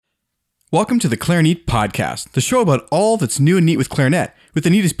Welcome to the Clarinet Podcast, the show about all that's new and neat with clarinet, with the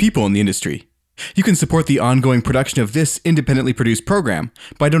neatest people in the industry. You can support the ongoing production of this independently produced program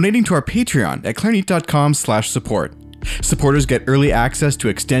by donating to our Patreon at clarinet.com/support. Supporters get early access to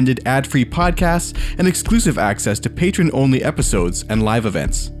extended ad-free podcasts and exclusive access to patron-only episodes and live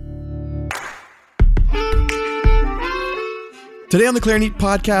events. Today on the Clarinet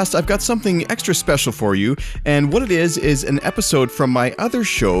Podcast, I've got something extra special for you, and what it is an episode from my other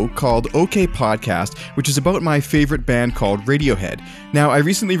show called OK Podcast, which is about my favorite band called Radiohead. Now, I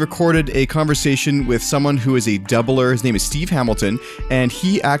recently recorded a conversation with someone who is a doubler. His name is Steve Hamilton, and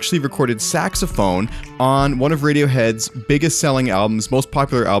he actually recorded saxophone on one of Radiohead's biggest selling albums, most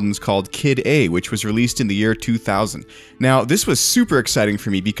popular albums, called Kid A, which was released in the year 2000. Now, this was super exciting for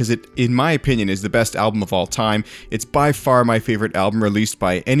me because it, in my opinion, is the best album of all time. It's by far my favorite album released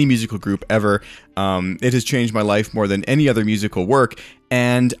by any musical group ever. It has changed my life more than any other musical work,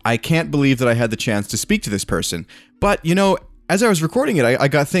 and I can't believe that I had the chance to speak to this person. But, you know, as I was recording it, I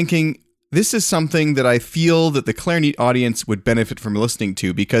got thinking, this is something that I feel that the Clarinet audience would benefit from listening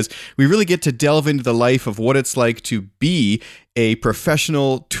to, because we really get to delve into the life of what it's like to be a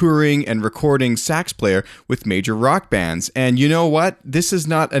professional touring and recording sax player with major rock bands. And you know what? This is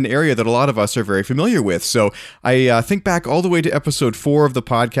not an area that a lot of us are very familiar with. So I think back all the way to episode 4 of the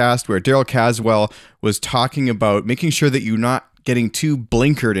podcast, where Daryl Caswell was talking about making sure that you're not getting too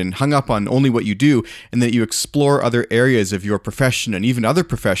blinkered and hung up on only what you do, and that you explore other areas of your profession and even other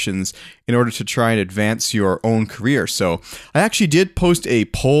professions in order to try and advance your own career. So I actually did post a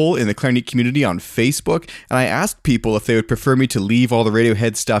poll in the Clarinet community on Facebook, and I asked people if they would prefer me to leave all the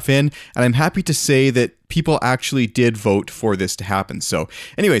Radiohead stuff in, and I'm happy to say that people actually did vote for this to happen. So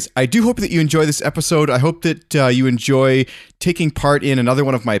anyways, I do hope that you enjoy this episode. I hope that you enjoy taking part in another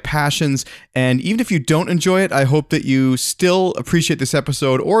one of my passions. And even if you don't enjoy it, I hope that you still appreciate this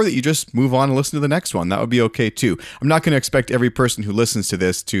episode, or that you just move on and listen to the next one. That would be okay too. I'm not going to expect every person who listens to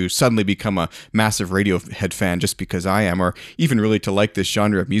this to suddenly become a massive Radiohead fan just because I am, or even really to like this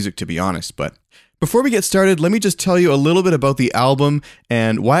genre of music, to be honest. But before we get started, let me just tell you a little bit about the album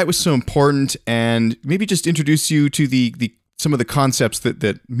and why it was so important, and maybe just introduce you to the some of the concepts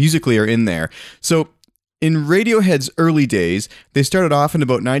that musically are in there. So in Radiohead's early days, they started off in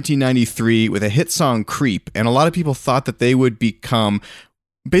about 1993 with a hit song, Creep, and a lot of people thought that they would become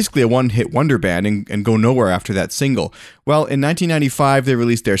basically a one-hit wonder band and go nowhere after that single. Well, in 1995, they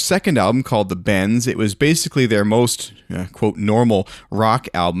released their second album called The Bends. It was basically their most, quote, normal rock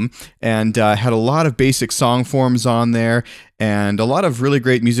album, and had a lot of basic song forms on there, and a lot of really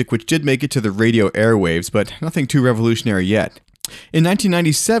great music, which did make it to the radio airwaves, but nothing too revolutionary yet. In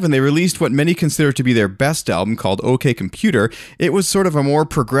 1997, they released what many consider to be their best album, called OK Computer. It was sort of a more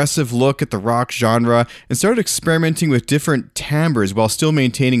progressive look at the rock genre, and started experimenting with different timbres while still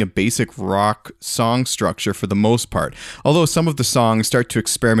maintaining a basic rock song structure for the most part. Although some of the songs start to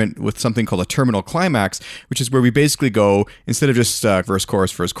experiment with something called a terminal climax, which is where we basically go, instead of just verse,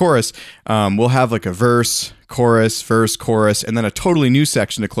 chorus, we'll have like a verse, chorus, and then a totally new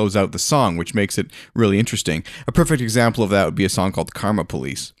section to close out the song, which makes it really interesting. A perfect example of that would be a song called Karma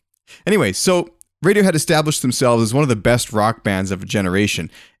Police. Anyway, so Radiohead established themselves as one of the best rock bands of a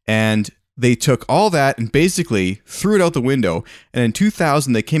generation, and they took all that and basically threw it out the window, and in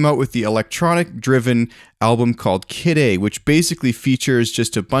 2000 they came out with the electronic-driven album called Kid A, which basically features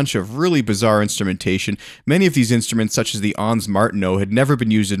just a bunch of really bizarre instrumentation. Many of these instruments, such as the Ons Martineau, had never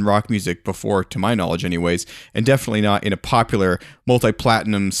been used in rock music before, to my knowledge anyways, and definitely not in a popular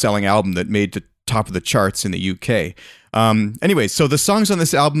multi-platinum selling album that made the top of the charts in the UK. Anyway, so the songs on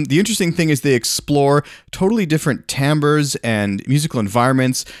this album, the interesting thing is they explore totally different timbres and musical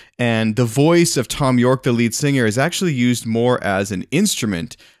environments, and the voice of Thom Yorke, the lead singer, is actually used more as an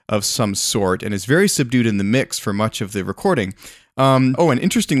instrument of some sort, and is very subdued in the mix for much of the recording. And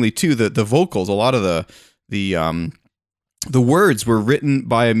interestingly too, the vocals, a lot of the words were written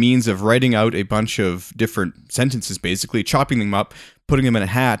by a means of writing out a bunch of different sentences, basically chopping them up, putting them in a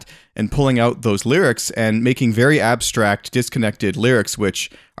hat, and pulling out those lyrics and making very abstract, disconnected lyrics, which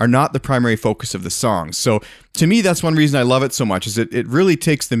are not the primary focus of the song. So to me, that's one reason I love it so much, is it really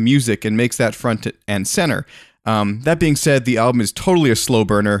takes the music and makes that front and center. That being said, the album is totally a slow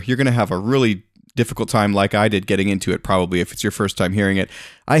burner. You're going to have a really difficult time, like I did, getting into it, probably, if it's your first time hearing it.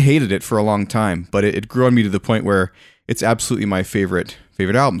 I hated it for a long time, but it grew on me to the point where it's absolutely my favorite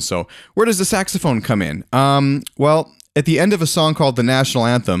album. So where does the saxophone come in? Well, at the end of a song called The National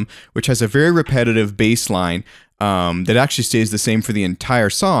Anthem, which has a very repetitive bass line that actually stays the same for the entire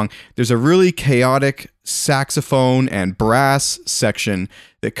song, there's a really chaotic saxophone and brass section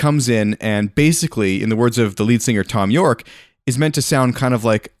that comes in, and basically, in the words of the lead singer Thom Yorke, is meant to sound kind of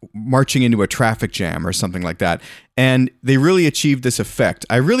like marching into a traffic jam or something like that. And they really achieved this effect.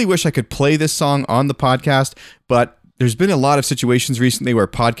 I really wish I could play this song on the podcast, but there's been a lot of situations recently where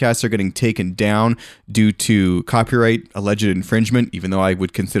podcasts are getting taken down due to copyright alleged infringement, even though I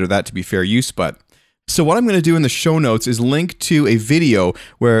would consider that to be fair use. But so what I'm going to do in the show notes is link to a video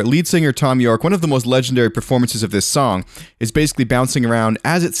where lead singer Thom Yorke, one of the most legendary performances of this song, is basically bouncing around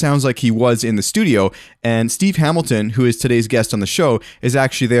as it sounds like he was in the studio. And Steve Hamilton, who is today's guest on the show, is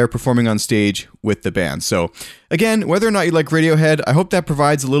actually there performing on stage with the band. So again, whether or not you like Radiohead, I hope that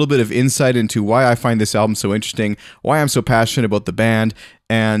provides a little bit of insight into why I find this album so interesting, why I'm so passionate about the band.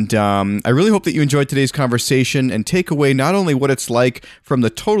 And I really hope that you enjoyed today's conversation and take away not only what it's like from the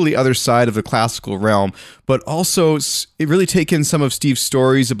totally other side of the classical realm, but also really take in some of Steve's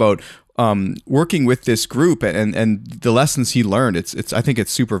stories about working with this group and the lessons he learned. I think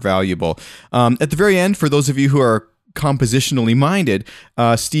it's super valuable. At the very end, for those of you who are compositionally minded,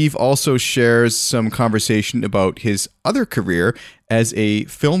 Steve also shares some conversation about his other career as a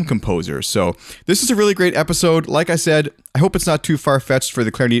film composer. So this is a really great episode. Like I said, I hope it's not too far-fetched for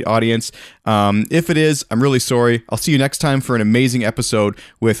the Clarinet audience. If it is, I'm really sorry. I'll see you next time for an amazing episode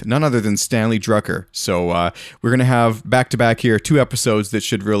with none other than Stanley Drucker. So we're going to have back-to-back here 2 episodes that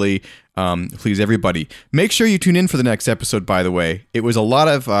should really please everybody. Make sure you tune in for the next episode, by the way. It was a lot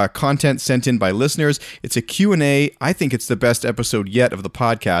of content sent in by listeners. It's a Q&A. I think it's the best episode yet of the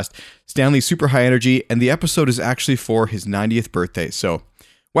podcast. Stanley's super high energy, and the episode is actually for his 90th birthday. So,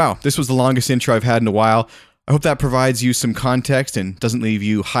 wow, this was the longest intro I've had in a while. I hope that provides you some context and doesn't leave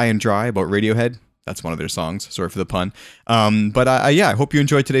you high and dry about Radiohead. That's one of their songs. Sorry for the pun. I hope you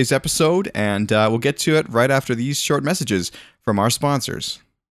enjoyed today's episode, and we'll get to it right after these short messages from our sponsors.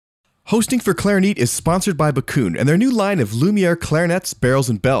 Hosting for Clarinet is sponsored by Bakun and their new line of Lumiere clarinets, barrels,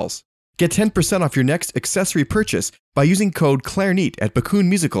 and bells. Get 10% off your next accessory purchase by using code Clarinet at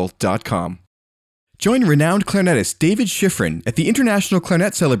bakunmusical.com. Join renowned clarinetist David Schifrin at the International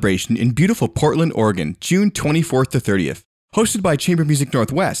Clarinet Celebration in beautiful Portland, Oregon, June 24th to 30th. Hosted by Chamber Music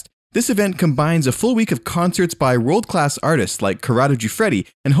Northwest, this event combines a full week of concerts by world-class artists like Corrado Giuffretti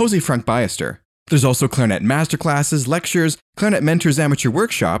and Jose Frank Ballester. There's also clarinet masterclasses, lectures, clarinet mentors amateur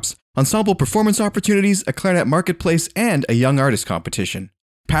workshops, ensemble performance opportunities, a clarinet marketplace, and a young artist competition.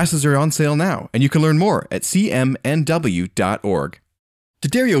 Passes are on sale now, and you can learn more at cmnw.org.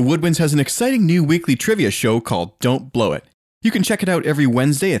 D'Addario Woodwinds has an exciting new weekly trivia show called Don't Blow It. You can check it out every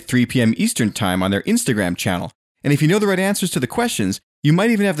Wednesday at 3 p.m. Eastern Time on their Instagram channel, and if you know the right answers to the questions, you might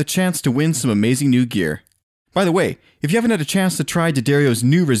even have the chance to win some amazing new gear. By the way, if you haven't had a chance to try D'Addario's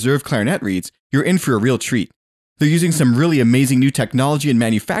new reserve clarinet reeds, you're in for a real treat. They're using some really amazing new technology and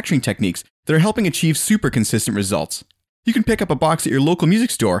manufacturing techniques that are helping achieve super consistent results. You can pick up a box at your local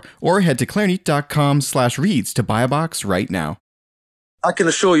music store or head to clarinet.com/reeds to buy a box right now. I can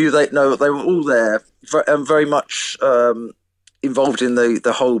assure you they were all there, very much involved in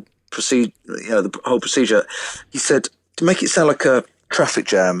the whole procedure. He said to make it sound like a traffic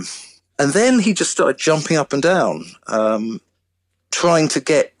jam, and then he just started jumping up and down, trying to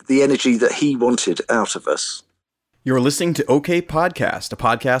get the energy that he wanted out of us. You're listening to OK Podcast, a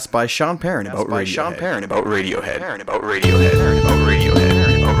podcast by Sean Perrin about Radiohead.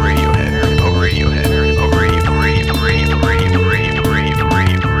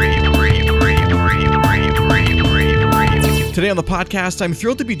 Today on the podcast, I'm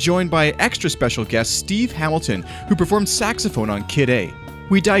thrilled to be joined by extra special guest Steve Hamilton, who performed saxophone on Kid A.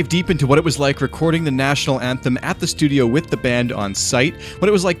 We dive deep into what it was like recording the national anthem at the studio with the band on site, what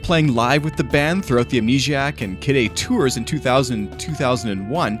it was like playing live with the band throughout the Amnesiac and Kid A tours in 2000 and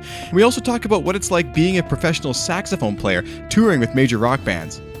 2001. And we also talk about what it's like being a professional saxophone player touring with major rock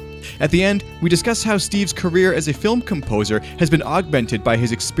bands. At the end, we discuss how Steve's career as a film composer has been augmented by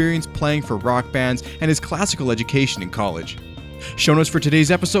his experience playing for rock bands and his classical education in college. Show notes for today's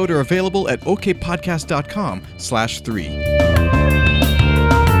episode are available at okpodcast.com/3.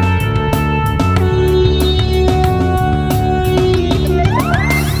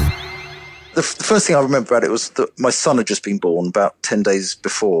 The first thing I remember about it was that my son had just been born about 10 days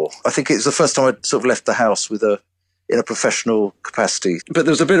before. I think it was the first time I'd sort of left the house in a professional capacity. But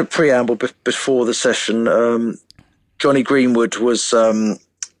there was a bit of preamble before the session. Johnny Greenwood was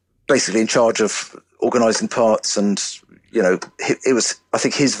basically in charge of organising parts, and it was, I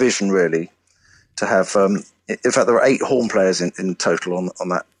think, his vision really to have. In fact, there were 8 horn players in total on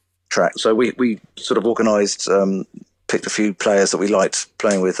that track. So we sort of organised. Picked a few players that we liked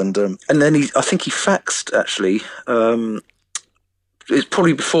playing with, and then I think he faxed actually. It's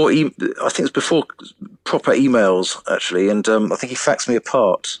probably before I think it's before proper emails actually, and I think he faxed me a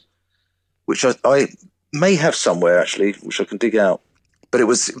part, which I may have somewhere actually, which I can dig out. But it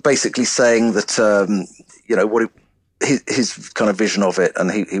was basically saying that his kind of vision of it,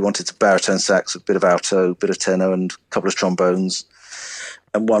 and he wanted to baritone sax, a bit of alto, a bit of tenor, and a couple of trombones,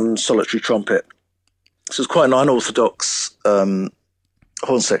 and one solitary trumpet. So it's quite an unorthodox horn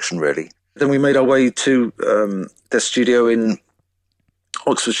section, really. Then we made our way to their studio in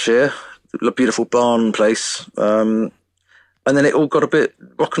Oxfordshire, a beautiful barn place, and then it all got a bit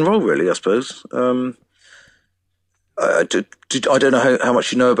rock and roll, really, I suppose. I don't know how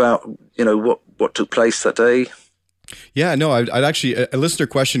much you know about what took place that day. Yeah, no, I'd actually, a listener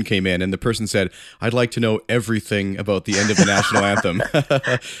question came in and the person said, I'd like to know everything about the end of the national anthem.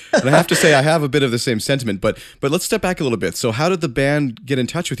 And I have to say, I have a bit of the same sentiment, but let's step back a little bit. So how did the band get in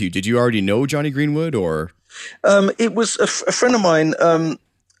touch with you? Did you already know Jonny Greenwood, or? It was a friend of mine, a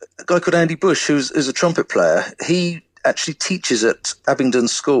guy called Andy Bush, who's a trumpet player. He actually teaches at Abingdon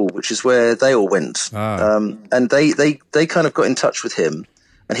School, which is where they all went. And they kind of got in touch with him.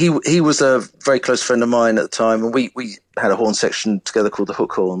 And he was a very close friend of mine at the time, and we had a horn section together called the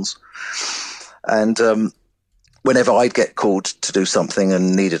Hook Horns. And whenever I'd get called to do something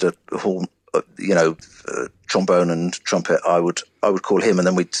and needed a horn, trombone and trumpet, I would call him, and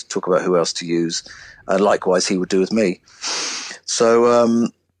then we'd talk about who else to use. Likewise, he would do with me. So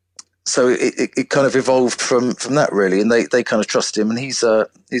it kind of evolved from that, really, and they kind of trust him, and he's a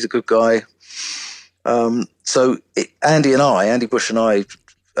good guy. So Andy Bush and I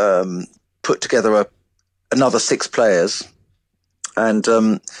put together another 6 players and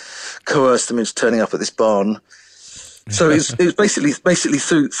coerced them into turning up at this barn. So it was basically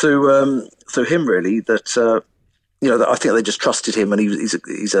through him, really, that that I think they just trusted him, and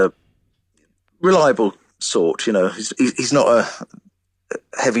he's a reliable sort. He's not a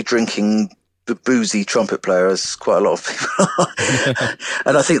heavy drinking, boozy trumpet player, as quite a lot of people are.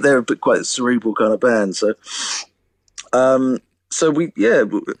 And I think they're a bit quite a cerebral kind of band. So we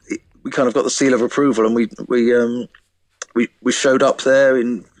kind of got the seal of approval, and we showed up there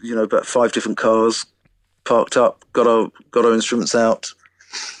in about 5 different cars, parked up, got our instruments out,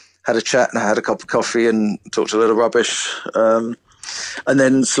 had a chat, and had a cup of coffee, and talked a little rubbish. And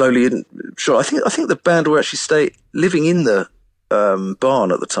then slowly, I think the band were actually living in the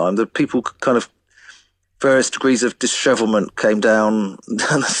barn at the time. The people kind of various degrees of dishevelment came down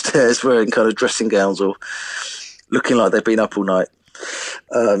the stairs wearing kind of dressing gowns or looking like they'd been up all night,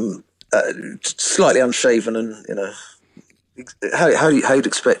 slightly unshaven, and how you'd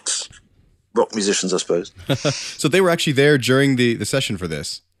expect rock musicians, I suppose. So they were actually there during the session for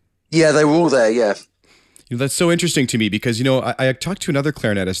this? Yeah, they were all there, yeah. That's so interesting to me because, I talked to another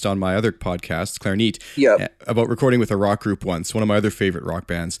clarinetist on my other podcast, Clarinet, about recording with a rock group once, one of my other favorite rock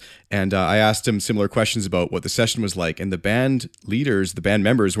bands. And I asked him similar questions about what the session was like. And the band leaders, the band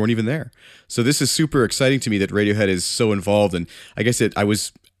members weren't even there. So this is super exciting to me that Radiohead is so involved. And I guess I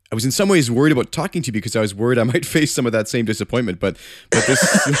was in some ways worried about talking to you because I was worried I might face some of that same disappointment. But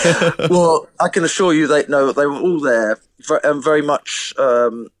this... Well, I can assure you they were all there and very much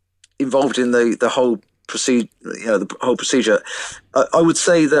involved in the whole the whole procedure. I would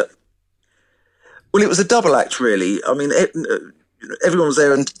say that, well, it was a double act, really. I mean, everyone was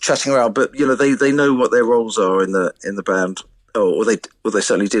there and chatting around, but they know what their roles are in the band, or they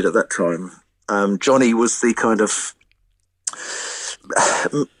certainly did at that time. Jonny was the kind of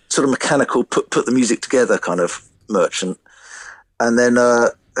sort of mechanical, put the music together kind of merchant, and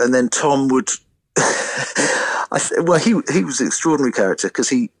then Tom would. He was an extraordinary character because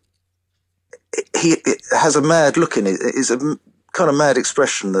he has a mad look in it. It's a kind of mad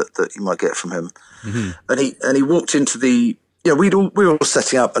expression that you might get from him. Mm-hmm. And he walked into the, we were all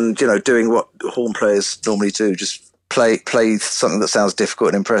setting up and, doing what horn players normally do, just play something that sounds difficult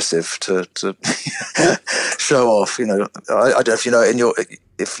and impressive to show off. I don't know if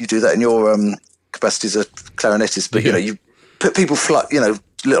if you do that in your capacity as a clarinetist, but you put people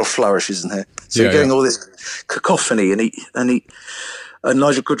little flourishes in here. So you're getting all this cacophony, and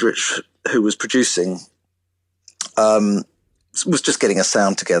Nigel Goodrich, who was producing, was just getting a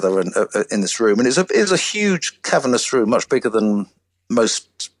sound together in this room. And it was a huge cavernous room, much bigger than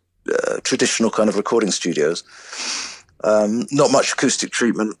most traditional kind of recording studios. Not much acoustic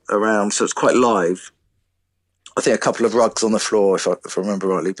treatment around, so it's quite live. I think a couple of rugs on the floor, if I remember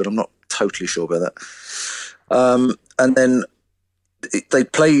rightly, but I'm not totally sure about that. And then they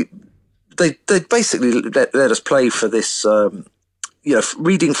basically let us play for this,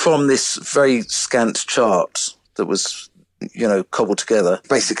 reading from this very scant chart that was, cobbled together.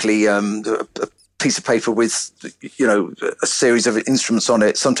 Basically, a piece of paper with, a series of instruments on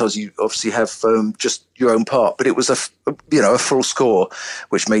it. Sometimes you obviously have just your own part, but it was a full score,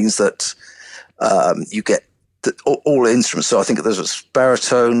 which means that You get all instruments. So I think there was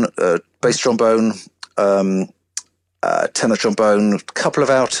baritone, bass trombone, tenor trombone, a couple of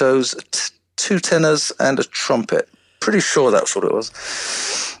altos, two tenors, and a trumpet. Pretty sure that's what it was.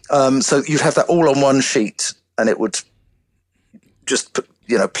 So you'd have that all on one sheet, and it would just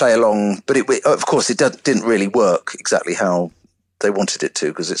play along. But of course, it didn't really work exactly how they wanted it to,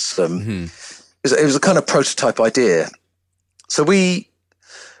 because it was a kind of prototype idea. So we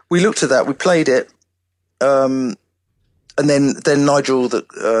looked at that, we played it, and then Nigel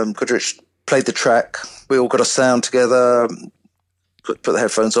Goodrich played the track. We all got a sound together, put the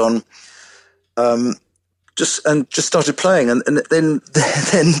headphones on, just started playing, and then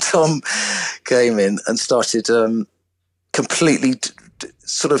Tom came in and started completely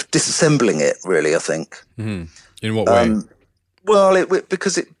sort of disassembling it. Really, I think. Mm-hmm. In what way? Well,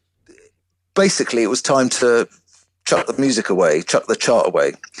 because it basically it was time to chuck the music away, chuck the chart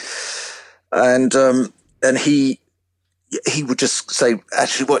away, and he would just say,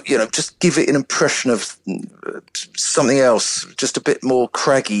 actually, just give it an impression of something else, just a bit more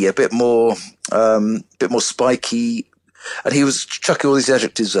craggy, a bit more spiky, and he was chucking all these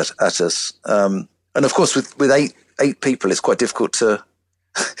adjectives at us. And of course, with eight people, it's quite difficult to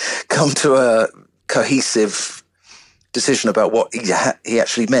come to a cohesive decision about what he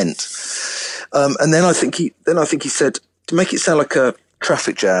actually meant. And then I think he said, to make it sound like a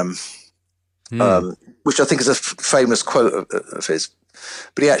traffic jam, which I think is a famous quote of his,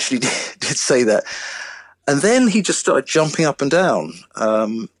 but he actually did say that. And then he just started jumping up and down,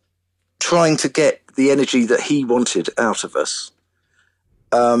 trying to get the energy that he wanted out of us.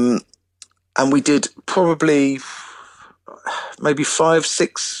 And we did probably maybe 5,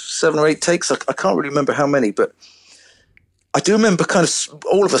 6, 7 or 8 takes. I can't really remember how many, but I do remember kind of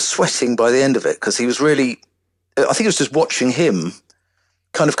all of us sweating by the end of it, because he was really, I think it was just watching him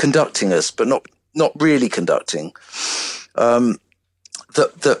kind of conducting us, but not really conducting,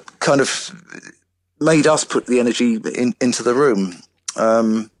 that kind of made us put the energy into the room.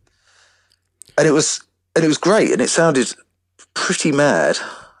 And it was great, and it sounded pretty mad.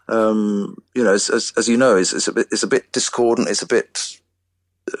 As you know, it's a bit discordant, it's a bit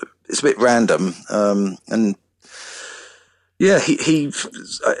random, and yeah, he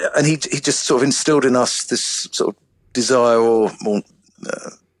just sort of instilled in us this sort of desire or more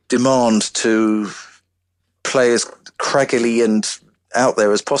demand to play as craggily and out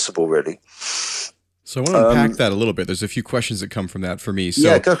there as possible, really. So I want to unpack that a little bit. There's a few questions that come from that for me. So,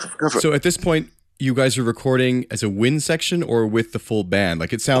 yeah, go for it. So at this point, you guys are recording as a wind section or with the full band?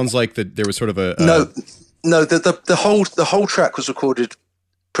 Like, it sounds like that there was sort of a no. The whole track was recorded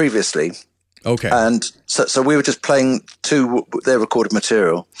previously. Okay, and so we were just playing to their recorded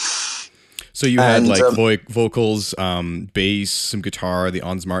material. So you had vocals, bass, some guitar, the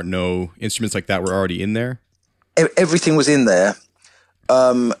Ons Martineau instruments like that were already in there. Everything was in there,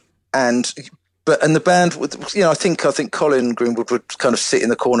 and the band, I think Colin Greenwood would kind of sit in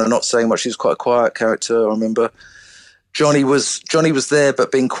the corner, not saying much. He was quite a quiet character. I remember Johnny was there,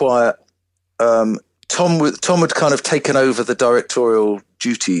 but being quiet. Tom had kind of taken over the directorial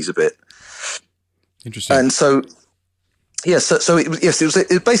duties a bit. Interesting. And so, yes,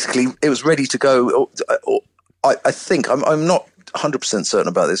 it was ready to go. I think I'm not 100% certain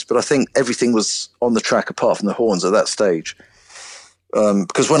about this, but I think everything was on the track apart from the horns at that stage.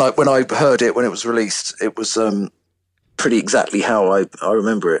 Because when I heard it when it was released, it was pretty exactly how I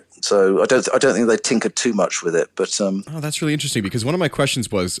remember it. So I don't think they tinkered too much with it. But oh, that's really interesting, because one of my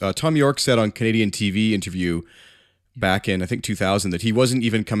questions was Tom York said on Canadian TV interview back in I think 2000 that he wasn't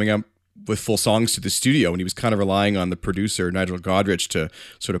even coming up with full songs to the studio, and he was kind of relying on the producer Nigel Godrich to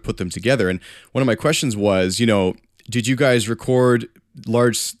sort of put them together. And one of my questions was, did you guys record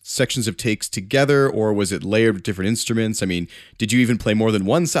large sections of takes together, or was it layered with different instruments? I mean, did you even play more than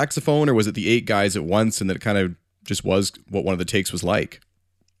one saxophone, or was it the 8 guys at once, and that it kind of just was what one of the takes was like?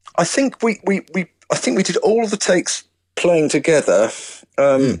 I think we did all of the takes playing together.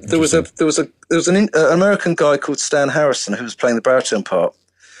 There was an American guy called Stan Harrison who was playing the baritone part,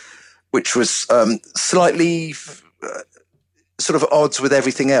 which was slightly sort of odds with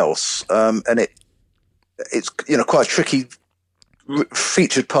everything else, and it's quite a tricky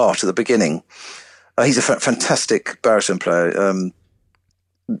featured part at the beginning. He's a fantastic baritone player.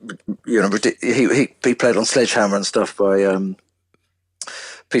 He played on Sledgehammer and stuff by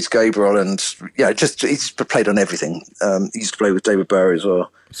Peter Gabriel, and he's played on everything. He used to play with David Bowie as well.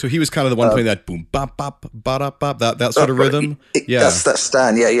 So he was kind of the one playing that boom bop bop ba da bop, that sort of rhythm. That's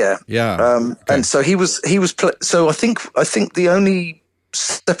Stan. Yeah. And so he was. So I think the only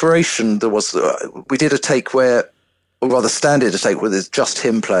separation there was, we did a take where, or rather Stan did a take where there's just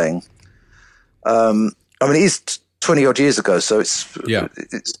him playing, I mean, it is 20 odd years ago, so it's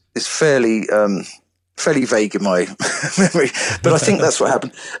fairly vague in my memory, but I think that's what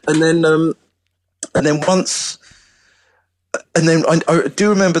happened. And then I do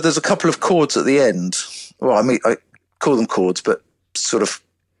remember there's a couple of chords at the end. Well, I mean, I call them chords, but sort of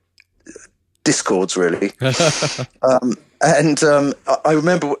discords, really. I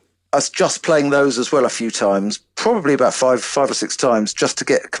remember us just playing those as well a few times, probably about five or six times, just to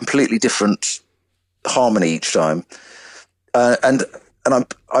get a completely different harmony each time. And I'm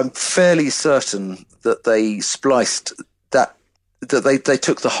fairly certain that they spliced that they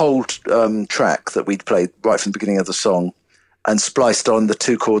took the whole track that we'd played right from the beginning of the song and spliced on the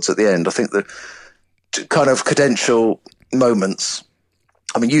two chords at the end. I think the kind of cadential moments.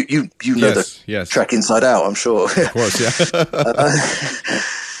 I mean, you know the track inside out, I'm sure. Of course, yeah.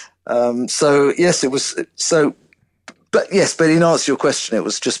 So yes, it was so. But in answer to your question, it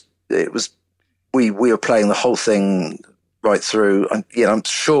was we were playing the whole thing right through. And I'm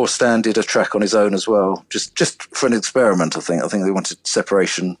sure Stan did a track on his own as well, just for an experiment. I think they wanted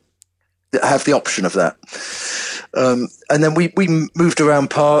separation, have the option of that. And then we moved around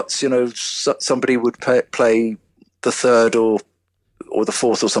parts. Somebody would play the third or the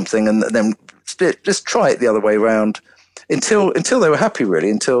fourth or something, and then just try it the other way around until they were happy, really.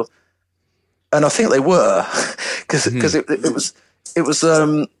 And I think they were, because it was.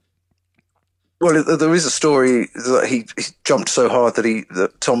 Well, there is a story that he jumped so hard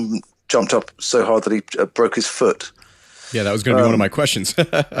that Tom jumped up so hard that he broke his foot. Yeah, that was going to be one of my questions.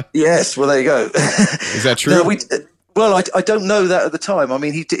 Yes, well, there you go. Is that true? No, I don't know that at the time. I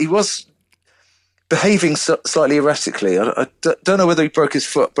mean, he was behaving slightly erratically. I don't know whether he broke his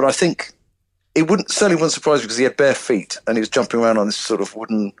foot, but I think it certainly wouldn't surprise me because he had bare feet and he was jumping around on this sort of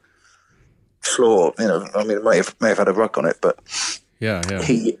wooden floor. I mean, it may have had a rug on it, but yeah.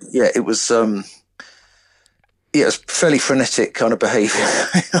 It was it was fairly frenetic kind of behavior.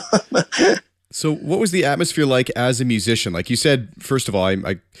 So what was the atmosphere like as a musician? Like you said, first of all,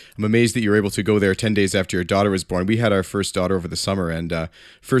 I'm amazed that you were able to go there 10 days after your daughter was born. We had our first daughter over the summer, and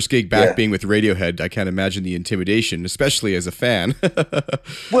first gig back being with Radiohead, I can't imagine the intimidation, especially as a fan.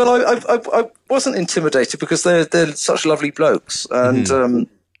 Well, I wasn't intimidated because they're such lovely blokes, and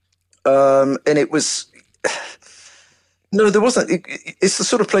it was no, there wasn't. It's the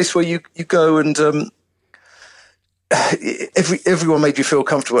sort of place where you go and everyone made you feel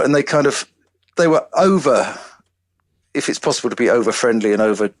comfortable, and they were over, if it's possible to be over friendly and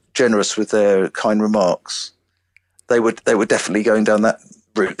over generous with their kind remarks. They were definitely going down that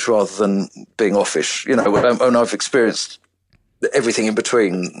route rather than being offish. And I've experienced everything in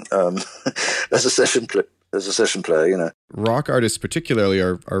between as a session player. Rock artists particularly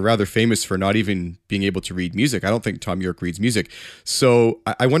are rather famous for not even being able to read music. I don't think Thom Yorke reads music. So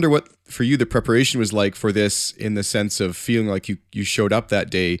I wonder what, for you, the preparation was like for this, in the sense of feeling like you showed up that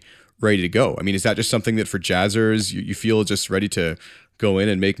day ready to go. I mean, is that just something that for jazzers, you feel just ready to go in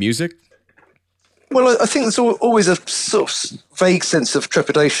and make music? Well, I think there's always a sort of vague sense of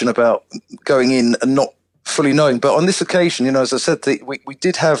trepidation about going in and not fully knowing. But on this occasion, as I said, we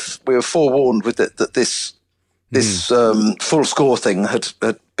were forewarned with it that this full score thing had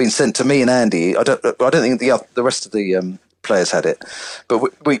been sent to me and Andy. I don't think the rest of the players had it, but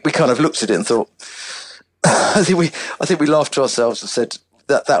we kind of looked at it and thought. I think we laughed to ourselves and said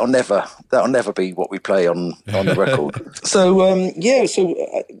that'll never be what we play on the record. So when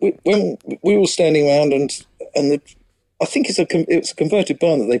we were standing around and I think it's a converted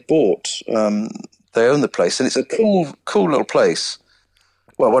barn that they bought. They own the place, and it's a cool little place.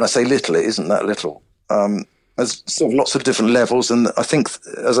 Well, when I say little, it isn't that little. There's sort of lots of different levels, and I think,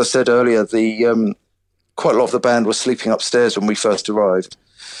 as I said earlier, quite a lot of the band was sleeping upstairs when we first arrived.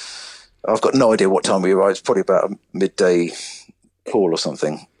 I've got no idea what time we arrived. It's probably about a midday call or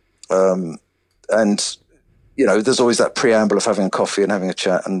something. And there's always that preamble of having a coffee and having a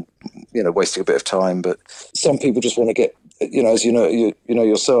chat and wasting a bit of time. But some people just want to get, as you know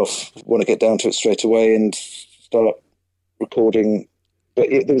yourself, want to get down to it straight away and start recording. But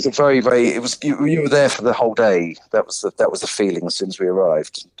there was a very, very. It was you were there for the whole day. That was the feeling as soon as we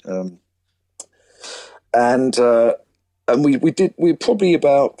arrived. And we probably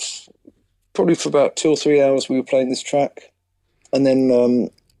for about 2 or 3 hours we were playing this track, and then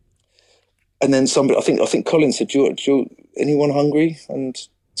somebody, I think Colin said, "Do you anyone hungry?" And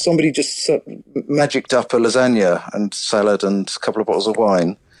somebody just magicked up a lasagna and salad and a couple of bottles of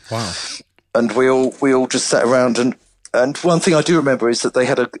wine. Wow! And we all just sat around, and one thing I do remember is that they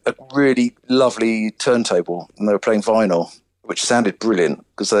had a really lovely turntable, and they were playing vinyl, which sounded brilliant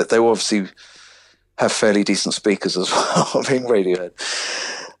because they obviously have fairly decent speakers as well, being Radiohead.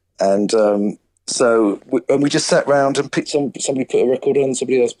 And and we just sat round and picked somebody put a record on,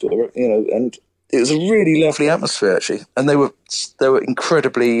 somebody else put and it was a really lovely atmosphere actually. And they were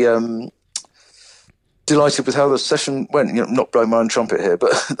incredibly delighted with how the session went. Not blowing my own trumpet here,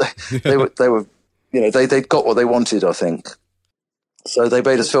 but they were they got what they wanted, I think. So they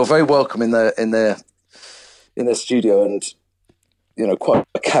made us feel very welcome in their studio, and quite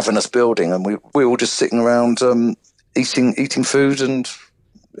a cavernous building, and we were all just sitting around eating food and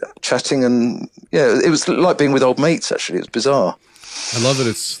chatting, and it was like being with old mates. Actually, it was bizarre. I love that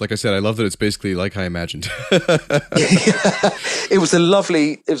it's, like I said, I love that it's basically like I imagined. It was a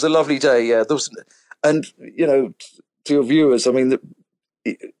lovely day. Yeah, there was, and to your viewers, I mean,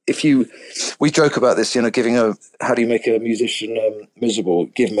 we joke about this, giving how do you make a musician miserable?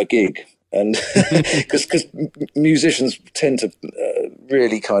 Give them a gig, and because musicians tend to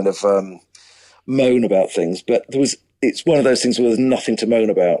really kind of moan about things, but it's one of those things where there's nothing to moan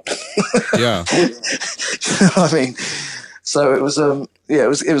about. Yeah, I mean. So it was,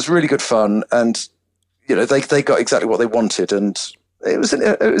 it was really good fun, and they got exactly what they wanted, and it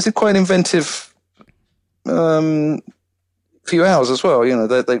was quite an inventive few hours as well.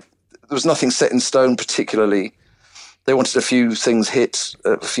 There was nothing set in stone particularly. They wanted a few things hit,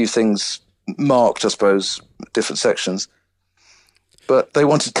 a few things marked, I suppose, different sections, but they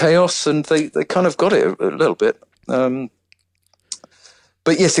wanted chaos, and they kind of got it a little bit.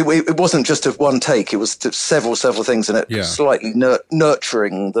 But yes, it wasn't just a one take. It was several things, and it slightly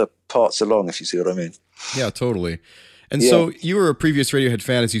nurturing the parts along, if you see what I mean. Yeah, totally. And so you were a previous Radiohead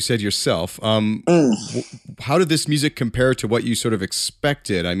fan, as you said yourself. How did this music compare to what you sort of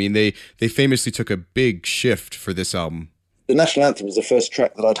expected? I mean, they famously took a big shift for this album. The National Anthem was the first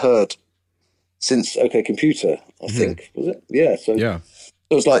track that I'd heard since OK Computer, I think. Was it? Yeah. So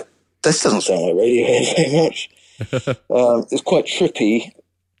it was like, this doesn't sound like Radiohead very much. It's quite trippy,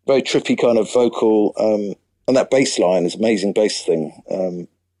 very trippy kind of vocal, and that bass line is amazing bass thing.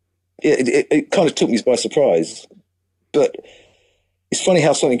 It kind of took me by surprise, but it's funny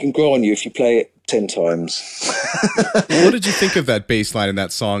how something can grow on you if you play it 10 times. What did you think of that bass line in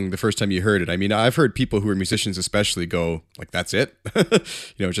that song the first time you heard it? I mean, I've heard people who are musicians especially go like, that's it?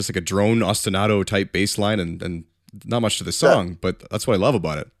 Just like a drone ostinato type bass line, and not much to the song, but that's what I love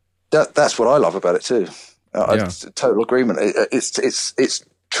about it. That's what I love about it too. Total agreement. It's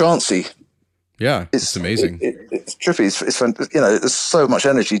trancey. Yeah, it's amazing. It's trippy. It's fun. There's so much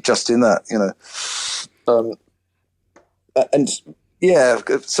energy just in that.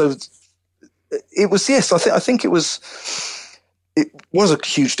 So it was. Yes, I think it was. It was a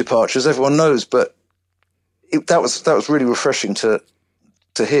huge departure, as everyone knows, but that was really refreshing to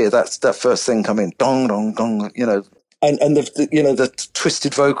hear. That first thing come in, dong dong dong. And the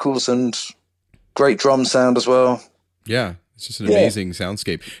twisted vocals and great drum sound as well. Yeah, it's just an amazing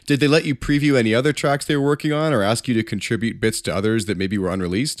soundscape. Did they let you preview any other tracks they were working on, or ask you to contribute bits to others that maybe were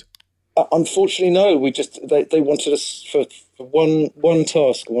unreleased? Unfortunately, no. We just they wanted us for one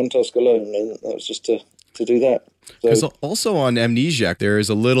task alone, and that was just to do that. Because also on Amnesiac, there is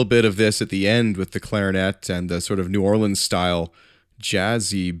a little bit of this at the end with the clarinet and the sort of New Orleans style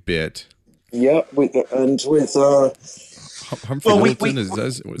jazzy bit. Yeah, with Humphrey Lyttelton,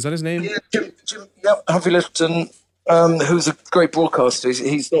 is that his name? Yeah, Jim, Humphrey Lyttelton, who's a great broadcaster.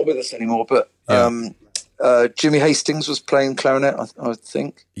 He's not with us anymore, but Jimmy Hastings was playing clarinet, I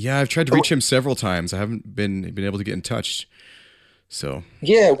think. Yeah, I've tried to reach him several times. I haven't been able to get in touch. So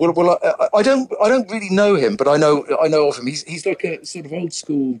yeah, well, I don't really know him, but I know of him. He's like a sort of old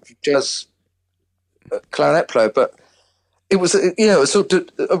school jazz clarinet player, but it was sort of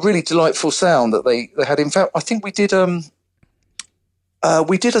a really delightful sound that they had. In fact, I think we did a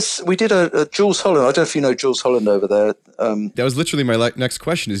Jules Holland. I don't know if you know Jules Holland over there. That was literally my next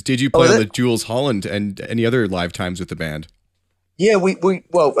question: is did you play on the Jules Holland and any other live times with the band? Yeah,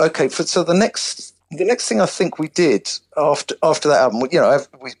 okay. So the next thing I think we did after that album, we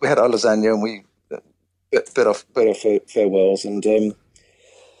had our lasagna and we bit off farewells and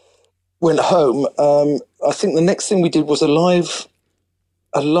went home. I think the next thing we did was a live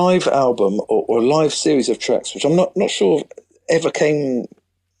album or a live series of tracks, which I'm not sure ever came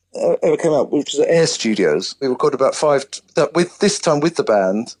out, which was at Air Studios. We recorded about 5 with the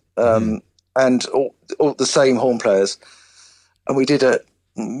band and all the same horn players, and we did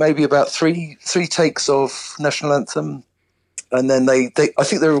maybe about three takes of National Anthem, and then I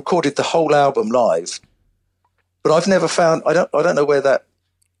think they recorded the whole album live. But I've never found. I don't know where that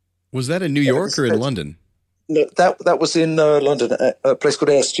was. That in New York or in London? No, that was in London, a place called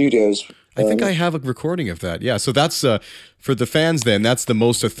Air Studios. I think I have a recording of that. Yeah, so that's for the fans. Then that's the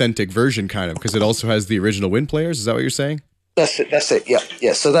most authentic version, kind of, because it also has the original Wind players. Is that what you're saying? That's it. That's it. Yeah,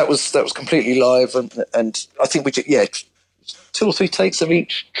 yeah. So that was completely live, and I think we did 2 or 3 takes of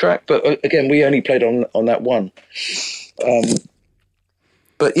each track. But again, we only played on that one.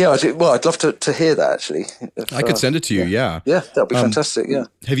 But yeah, I'd love to hear that actually. I could send it to you. Yeah, that'd be fantastic. Yeah.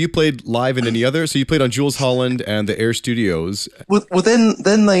 Have you played live in any other? So you played on Jules Holland and the Air Studios. Well, then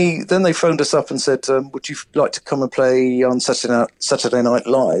they phoned us up and said, "Would you like to come and play on Saturday Night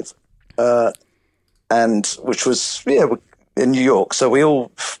Live?" And which was in New York, so we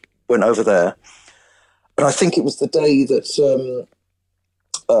all went over there. And I think it was the day that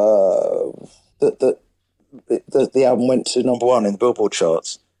the album went to #1 in the Billboard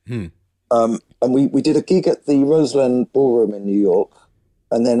charts. And we did a gig at the Roseland Ballroom in New York,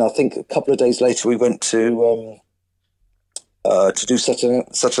 and then I think a couple of days later we went to do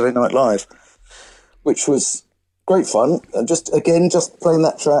Saturday Night Live, which was great fun. And just playing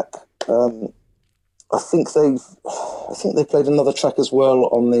that track. I think they played another track as well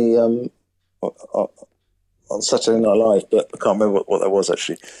on the on Saturday Night Live, but I can't remember what that was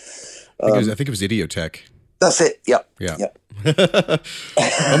actually. I think it was Idiotech. That's it. Yeah.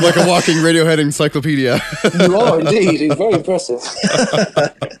 I'm like a walking Radiohead encyclopedia. You are indeed. It's very impressive.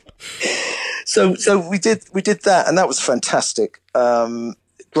 So we did that, and that was fantastic.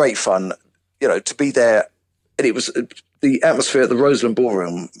 Great fun, to be there, and it was the atmosphere at the Roseland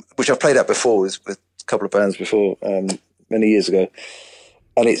Ballroom, which I've played at before with a couple of bands before, many years ago,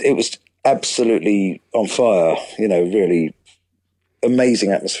 and it was absolutely on fire. Really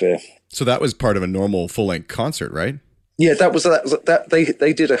amazing atmosphere. So that was part of a normal full-length concert, right? Yeah, that was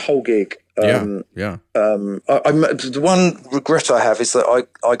they did a whole gig. Yeah. The one regret I have is that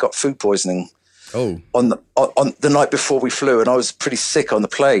I got food poisoning. Oh. On the night before we flew, and I was pretty sick on the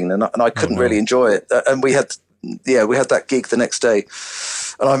plane, and I couldn't really enjoy it. And we had that gig the next day,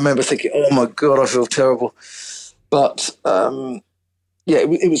 and I remember thinking, "Oh my God, I feel terrible." But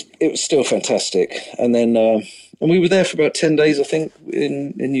it was still fantastic. And then and we were there for about 10 days, I think,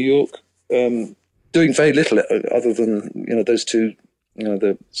 in New York, doing very little other than those two,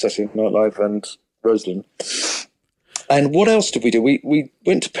 the Saturday Night Live and Roseland. And what else did we do? We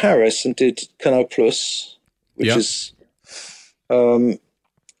went to Paris and did Canal Plus, which is, and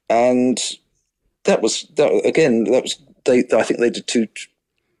that was. I think they did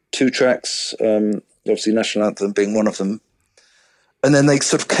two tracks. Obviously, National Anthem being one of them. And then they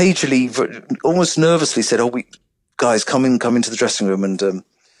sort of cagily, almost nervously said, "Oh, guys, come into the dressing room," and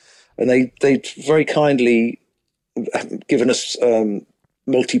they very kindly given us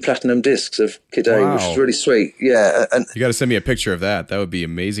multi-platinum discs of Kid A, which is really sweet. Yeah, and you got to send me a picture of that. That would be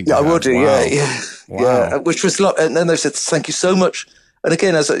amazing. Yeah, I will do. Wow. Wow. Yeah. Which was and then they said, "Thank you so much." And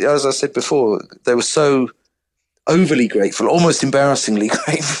again, as I said before, they were so overly grateful, almost embarrassingly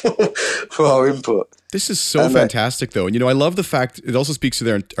grateful for our input. This is so fantastic, though. And, I love the fact it also speaks to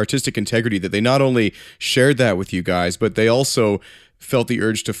their artistic integrity that they not only shared that with you guys, but they also felt the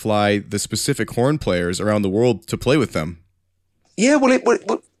urge to fly the specific horn players around the world to play with them. Yeah, well, it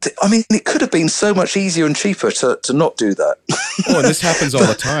could have been so much easier and cheaper to not do that. Oh, and this happens all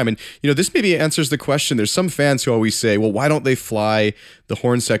the time. And, this maybe answers the question. There's some fans who always say, well, why don't they fly the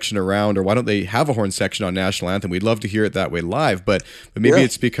horn section around, or why don't they have a horn section on National Anthem? We'd love to hear it that way live. But maybe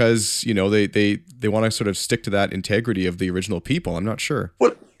it's because, they want to sort of stick to that integrity of the original people. I'm not sure.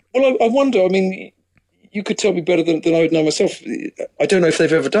 Well, I wonder, you could tell me better than I would know myself. I don't know if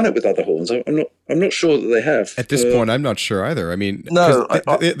they've ever done it with other horns. I'm not sure that they have. At this point, I'm not sure either. No,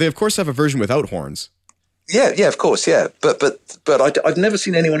 they of course have a version without horns. Yeah, of course, yeah. But I've never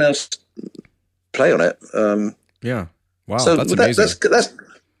seen anyone else play on it. Yeah, wow, so that's amazing.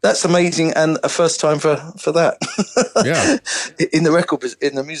 That's amazing, and a first time for that. Yeah, in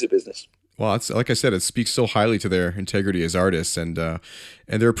the music business. Well, it's like I said, it speaks so highly to their integrity as artists and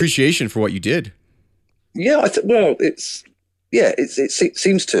their appreciation for what you did. Yeah, it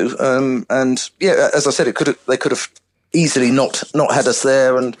seems to, and as I said, they could have easily not had us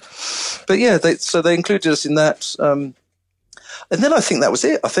there, but they included us in that, and then I think that was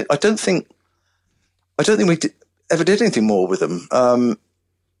it. I don't think we ever did anything more with them.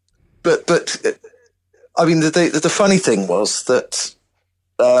 But the funny thing was that,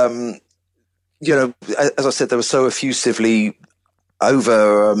 as I said, they were so effusively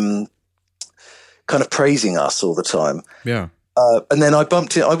over. Kind of praising us all the time. Yeah. And then I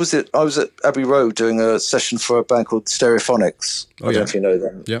bumped in. I was at Abbey Road doing a session for a band called Stereophonics. I don't know if you know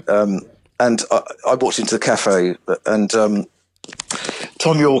them. Yeah. And I walked into the cafe, and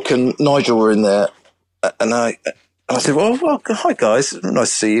Tom York and Nigel were in there, and I said, "Well, hi guys,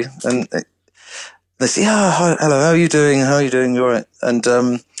 nice to see you." And they said, "Yeah, hi, hello. How are you doing? How are you doing? You all right?" And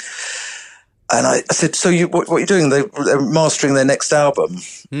And I said, so what are you doing? They're mastering their next album.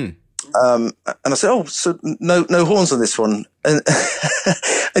 And I said, oh, so no horns on this one. And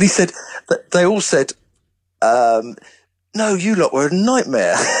and he said, they all said, no, you lot were a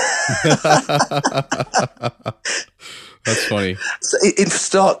nightmare. That's funny. So in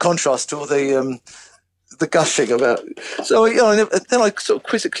stark contrast to all the gushing about. So then I sort of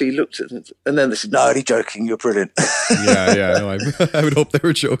quizzically looked at it, and then they said, "No, only joking. You're brilliant." Yeah. No, I would hope they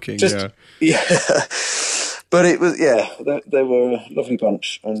were joking. Yeah. But it was they were a lovely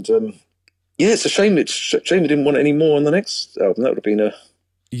bunch, and it's a shame. It's a shame they didn't want any more on the next album. That would have been a.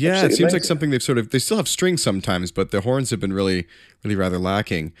 Yeah, it seems like something they still have strings sometimes, but the horns have been really, really rather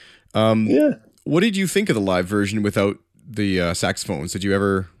lacking. What did you think of the live version without the saxophones? Did you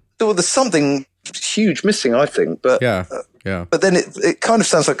ever? Well, there's something huge missing, I think. But yeah. But then it kind of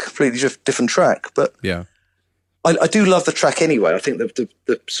sounds like a completely different track. But yeah, I do love the track anyway. I think the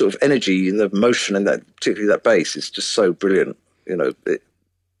sort of energy and the motion and that, particularly that bass, is just so brilliant.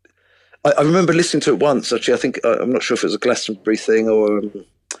 I remember listening to it once. Actually, I think I'm not sure if it was a Glastonbury thing or.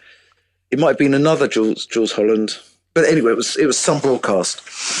 It might have been another Jules Holland, but anyway, it was some broadcast,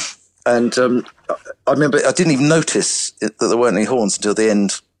 and I remember I didn't even notice that there weren't any horns until the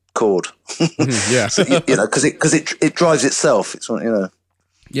end chord. Yeah, so, because it drives itself. It's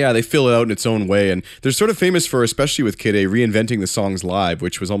Yeah, they fill it out in its own way, and they're sort of famous for, especially with Kid A, reinventing the songs live,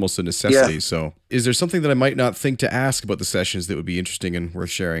 which was almost a necessity. Yeah. So, is there something that I might not think to ask about the sessions that would be interesting and worth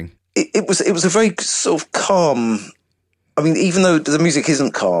sharing? It was a very sort of calm. I mean, even though the music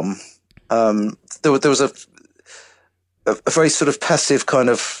isn't calm. There was a very sort of passive kind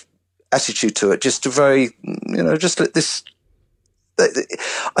of attitude to it. Just a very, just like this.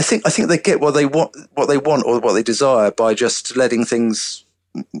 I think they get what they want or what they desire by just letting things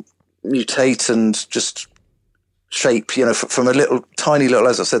mutate and just shape. From a tiny little,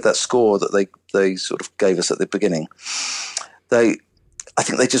 as I said, that score that they sort of gave us at the beginning. I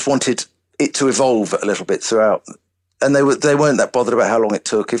think they just wanted it to evolve a little bit throughout. And they weren't that bothered about how long it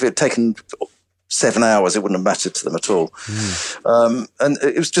took. If it had taken 7 hours, it wouldn't have mattered to them at all. And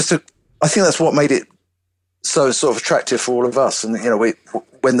it was just I think that's what made it so sort of attractive for all of us. And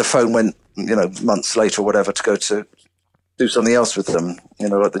when the phone went, months later or whatever, to go to do something else with them,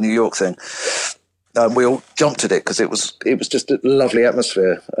 like the New York thing, we all jumped at it because it was just a lovely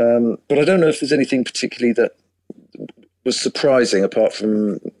atmosphere. But I don't know if there's anything particularly that was surprising apart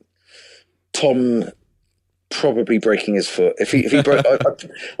from Tom. Probably breaking his foot. If he broke,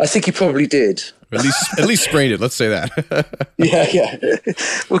 I think he probably did. At least sprained it. Let's say that. Yeah.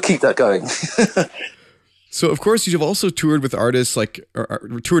 We'll keep that going. So, of course, you've also toured with artists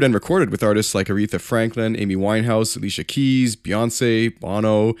toured and recorded with artists like Aretha Franklin, Amy Winehouse, Alicia Keys, Beyonce,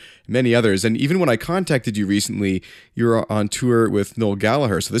 Bono, many others. And even when I contacted you recently, you were on tour with Noel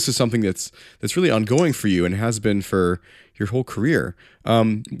Gallagher. So this is something that's really ongoing for you and has been for your whole career.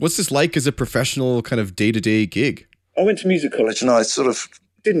 What's this like as a professional kind of day-to-day gig? I went to music college and I sort of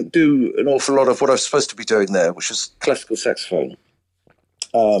didn't do an awful lot of what I was supposed to be doing there, which was classical saxophone.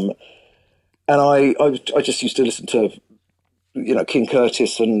 And I just used to listen to, King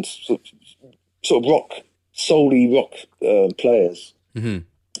Curtis and sort of rock, solely rock players. Mm-hmm.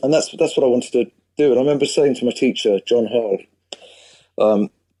 And that's what I wanted to do. And I remember saying to my teacher, John Hall,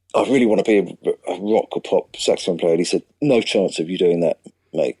 I really want to be a rock or pop saxophone player. And he said, no chance of you doing that,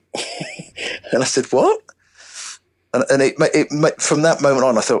 mate. And I said, what? And it from that moment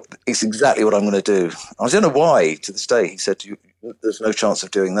on, I thought, it's exactly what I'm going to do. I don't know why, to this day, he said, there's no chance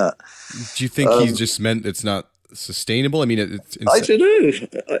of doing that. Do you think he just meant it's not sustainable? I mean, I don't know.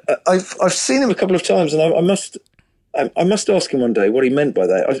 I've seen him a couple of times, and I must ask him one day what he meant by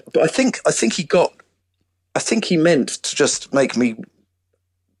that. But I think he meant to just make me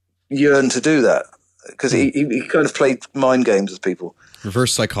yearn to do that, because he kind of played mind games with people.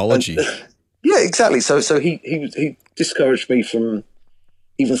 Reverse psychology. Yeah, exactly. So he discouraged me from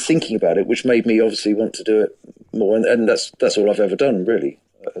even thinking about it, which made me obviously want to do it more. And that's all I've ever done, really,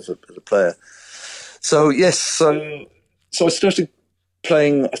 as a player. So yes, so I started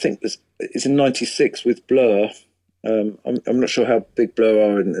playing. I think it's in '96 with Blur. I'm not sure how big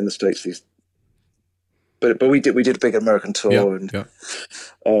Blur are in the States, but we did a big American tour, and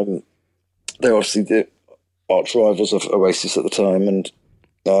they're obviously the arch rivals of Oasis at the time, and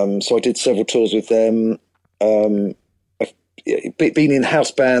so I did several tours with them. I've been in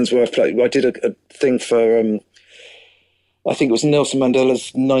house bands where I've played. I did a thing for I think it was Nelson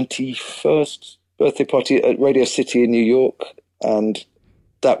Mandela's 91st birthday party at Radio City in New York, and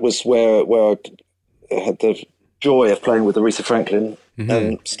that was where I had the joy of playing with Aretha Franklin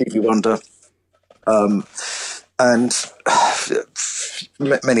and Stevie Wonder. And and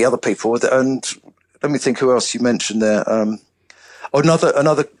many other people. And let me think who else you mentioned there.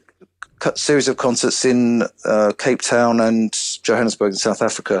 Another series of concerts in Cape Town and Johannesburg in South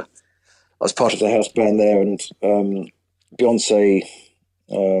Africa. I was part of the house band there, and Beyonce,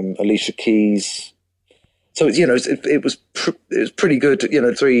 Alicia Keys. So it was pretty good.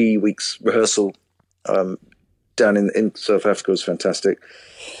 3 weeks rehearsal down in South Africa was fantastic,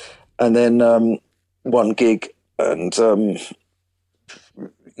 and then one gig, and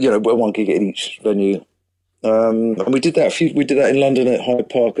one gig at each venue. And we did that in London at Hyde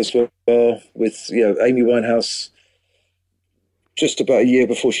Park as well, with Amy Winehouse just about a year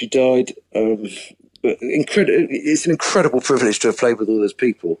before she died. But it's an incredible privilege to have played with all those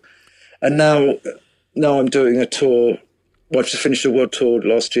people. And now I'm doing a tour. Well, I just finished a world tour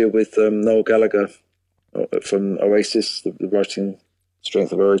last year with Noel Gallagher from Oasis, the writing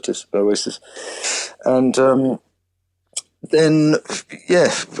strength of Oasis. And then,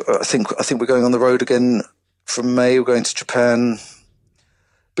 I think we're going on the road again from May. We're going to Japan.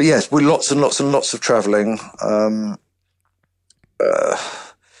 But yes, we're lots and lots and lots of travelling.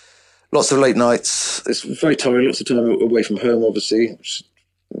 Lots of late nights. It's very tiring. Lots of time away from home, obviously, which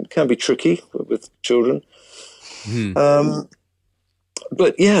can be tricky with children.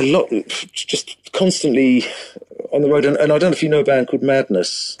 But yeah, just constantly on the road. And I don't know if you know a band called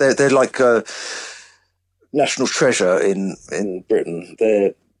Madness. They're like a national treasure in Britain.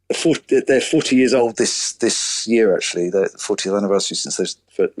 They're 40 years old this year, actually. Their 40th anniversary since they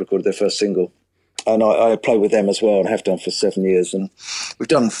recorded their first single. And I play with them as well, and have done for 7 years. And we've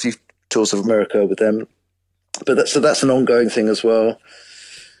done a few tours of America with them. But that's an ongoing thing as well.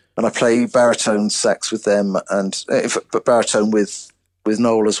 And I play baritone sax with them, but baritone with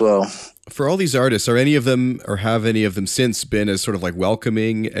Noel as well. For all these artists, are any of them, or have any of them since been as sort of like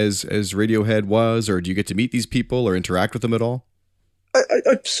welcoming as Radiohead was, or do you get to meet these people or interact with them at all?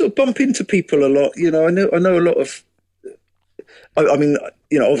 I sort of bump into people a lot. I know a lot of. I mean,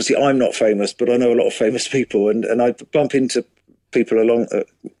 obviously I'm not famous, but I know a lot of famous people, and I bump into people along.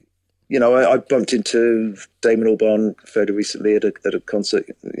 I bumped into Damon Albarn fairly recently at a concert.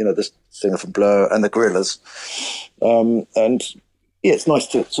 The singer from Blur and the Gorillaz, and yeah, it's nice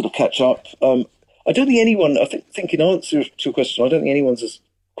to sort of catch up. I don't think anyone. I think in answer to your question, I don't think anyone's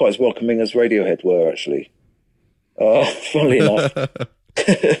quite as welcoming as Radiohead were, actually. Funnily enough,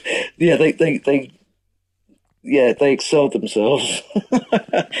 yeah, they excelled themselves.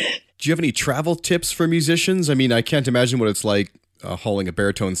 Do you have any travel tips for musicians? I mean, I can't imagine what it's like hauling a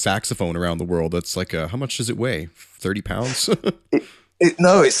baritone saxophone around the world. That's like how much does it weigh? 30 pounds?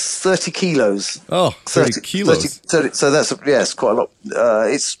 No, it's 30 kilos. Oh, 30 kilos. 30, so that's it's quite a lot.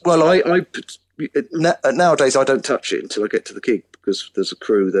 Nowadays I don't touch it until I get to the gig, because there's a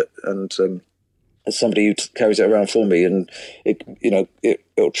crew there's somebody who carries it around for me, and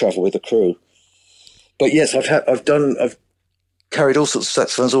it'll travel with the crew. But yes, I've carried all sorts of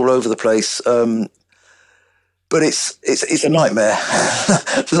saxophones all over the place. But it's a nightmare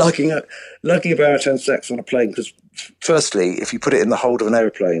lugging a baritone sax on a plane, because firstly, if you put it in the hold of an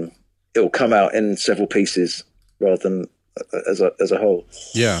aeroplane, it'll come out in several pieces rather than as a whole.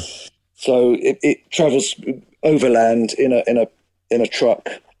 Yeah. So it travels overland in a truck,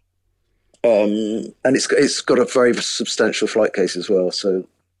 and it's got a very substantial flight case as well. So,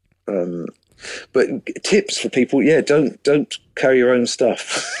 but tips for people, don't carry your own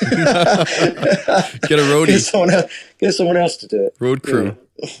stuff. Get a roadie. Get someone else to do it. Road crew.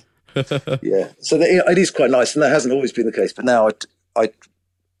 Yeah. So it is quite nice, and that hasn't always been the case. But now,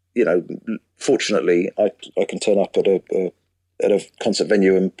 fortunately, I can turn up at a concert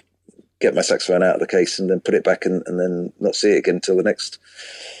venue and get my saxophone out of the case, and then put it back, and then not see it again until the next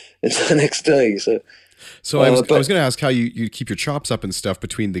day. So I was going to ask how you keep your chops up and stuff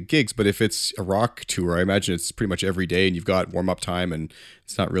between the gigs, but if it's a rock tour, I imagine it's pretty much every day, and you've got warm up time, and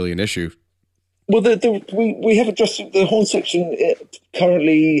it's not really an issue. Well, we have a dressing, the horn section.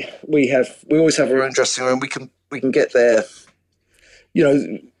 Currently, we always have our own dressing room. We can get there.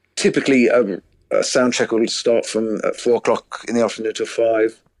 Typically a sound check will start from at 4:00 in the afternoon till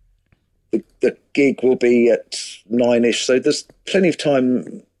 5. The gig will be at 9ish, so there's plenty of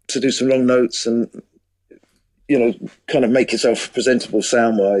time to do some long notes and kind of make yourself presentable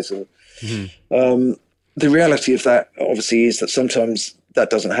sound wise. And the reality of that obviously is that sometimes that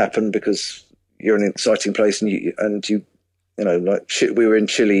doesn't happen because you're in an exciting place, and you like we were in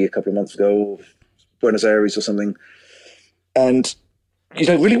Chile a couple of months ago, or Buenos Aires or something, and you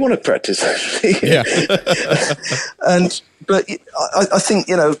don't really want to practice, actually. Yeah. But I think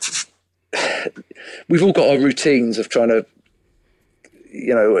we've all got our routines of trying to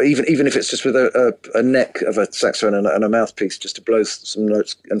even if it's just with a neck of a saxophone and a mouthpiece, just to blow some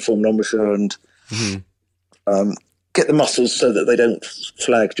notes and form an embouchure and get the muscles so that they don't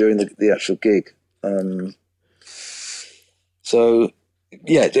flag during the actual gig. So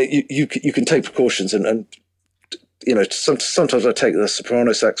yeah, you can take precautions and sometimes I take the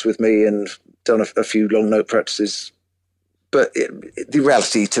soprano sax with me and done a few long note practices. But the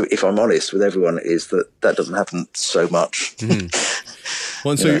reality, if I'm honest with everyone, is that doesn't happen so much.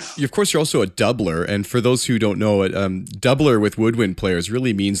 Well, and so of course, you're also a doubler. And for those who don't know it, doubler with woodwind players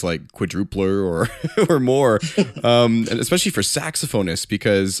really means like quadrupler or more, and especially for saxophonists,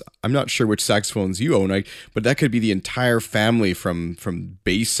 because I'm not sure which saxophones you own, but that could be the entire family from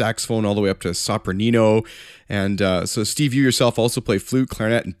bass saxophone all the way up to sopranino. And so, Steve, you yourself also play flute,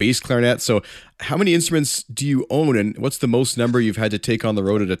 clarinet, and bass clarinet. So how many instruments do you own, and what's the most number you've had to take on the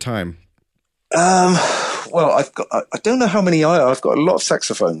road at a time? Well, I don't know how many I've got a lot of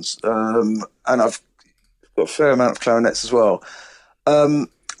saxophones, and I've got a fair amount of clarinets as well. Because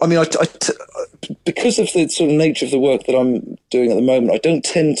of the sort of nature of the work that I'm doing at the moment, I don't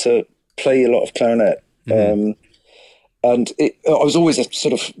tend to play a lot of clarinet. And I was always a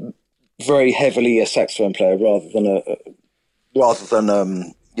sort of very heavily a saxophone player rather than I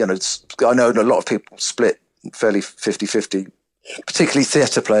know a lot of people split fairly 50-50, particularly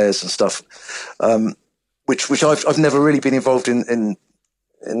theatre players and stuff, which I've never really been involved in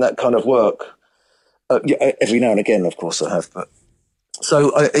that kind of work. Every now and again, of course, I have. But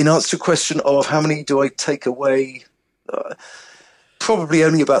so, in answer to the question of how many do I take away, probably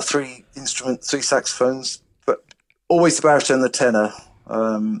only about three saxophones, but always the baritone and the tenor.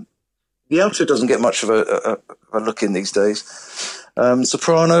 The alto doesn't get much of a look in these days.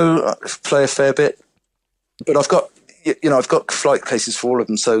 Soprano, I play a fair bit, but I've got flight cases for all of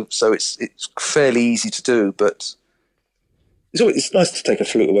them, so it's fairly easy to do. But it's nice to take a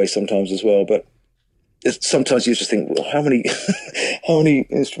flute away sometimes as well. But sometimes you just think, well, how many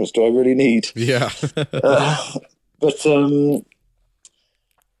instruments do I really need? Yeah.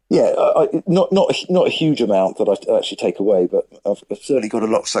 Not a huge amount that I actually take away, but I've certainly got a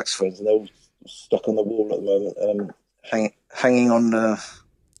lot of saxophones, and they're all stuck on the wall at the moment, hanging on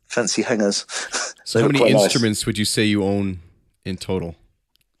fancy hangers. So how many instruments would you say you own in total?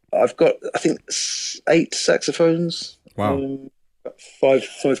 I've got, I think, 8 saxophones. Wow.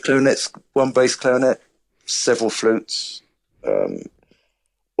 5 clarinets, 1 bass clarinet, several flutes,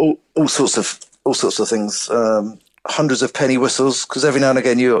 all sorts of things. Hundreds of penny whistles, because every now and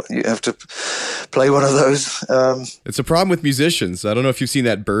again you have to play one of those. It's a problem with musicians. I don't know if you've seen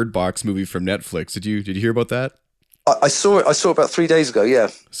that Bird Box movie from Netflix. Did you hear about that? I saw it about 3 days ago. Yeah.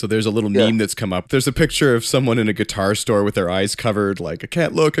 So there's a little meme that's come up. There's a picture of someone in a guitar store with their eyes covered, like I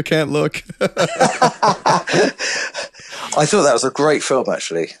can't look. I thought that was a great film,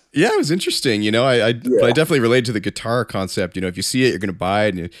 actually. Yeah, it was interesting. But I definitely relate to the guitar concept. If you see it, you're going to buy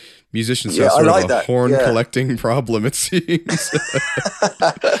it. And musicians have sort of a horn collecting problem, it seems.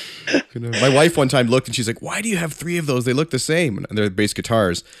 My wife one time looked and she's like, "Why do you have 3 of those? They look the same." And they're bass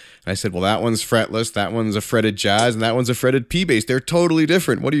guitars. And I said, "Well, that one's fretless, that one's a fretted jazz, and that one's a fretted P bass. They're totally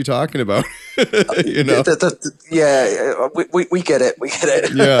different. What are you talking about?" We get it. We get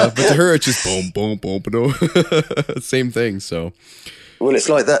it. Yeah, but to her, it's just boom, boom, boom, boom. Same thing. So, well, it's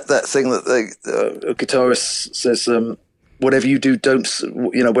like that thing that the guitarist says. Whatever you do, don't.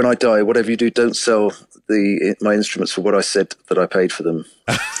 When I die, whatever you do, don't sell my instruments for what I said that I paid for them.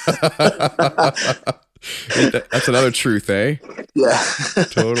 That's another truth, eh? Yeah,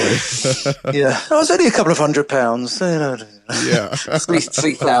 totally. Yeah, it was only a couple of £100. Yeah,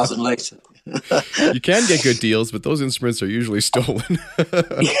 3,000 later. You can get good deals, but those instruments are usually stolen.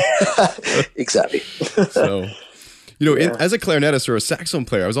 Yeah, exactly. So, as a clarinetist or a saxophone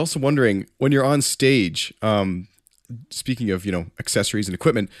player, I was also wondering, when you're on stage, speaking of, accessories and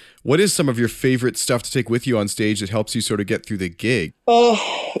equipment, what is some of your favorite stuff to take with you on stage that helps you sort of get through the gig? Well,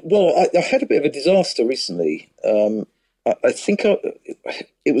 I had a bit of a disaster recently. I think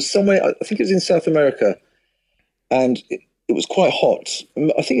it was somewhere, I think it was in South America, and it was quite hot.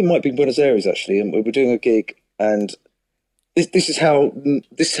 I think it might be in Buenos Aires, actually, and we were doing a gig, and this is how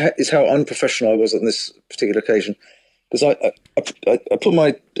unprofessional I was on this particular occasion, because I put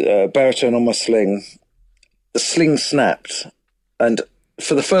my baritone on my sling. The sling snapped, and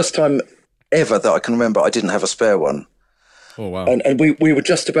for the first time ever that I can remember, I didn't have a spare one. Oh, wow. And we were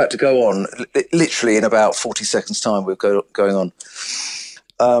just about to go on, literally in about 40 seconds' time we were going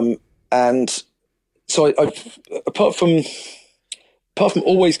on. And so I apart from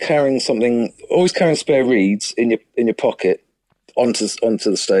always carrying spare reeds in your pocket onto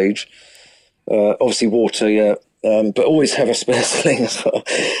the stage, obviously water, yeah, but always have a spare sling as well.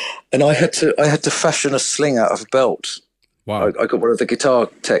 And I had to fashion a sling out of a belt. Wow. I got one of the guitar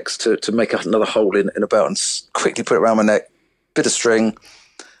techs to make another hole in a belt and quickly put it around my neck, bit of string,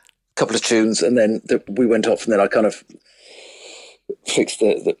 a couple of tunes, and then we went off, and then I kind of fixed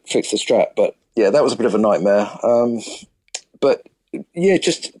the strap. But yeah, that was a bit of a nightmare. But yeah,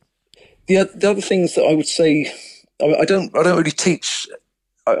 just the other things that I would say, I don't really teach.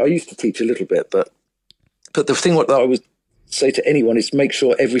 I used to teach a little bit, but the thing that I would say to anyone is make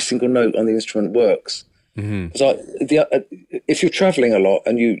sure every single note on the instrument works. Mm-hmm. If you're traveling a lot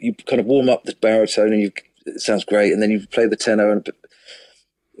and you kind of warm up the baritone and it sounds great, and then you play the tenor,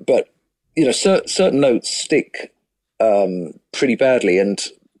 but you know certain notes stick pretty badly,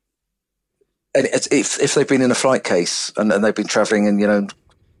 and if they've been in a flight case and they've been traveling in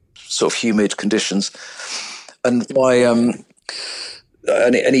sort of humid conditions, and my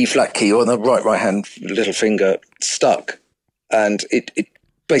an E flat key on the right hand little finger stuck, and it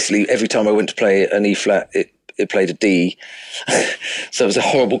basically every time I went to play an E flat, it played a D. So it was a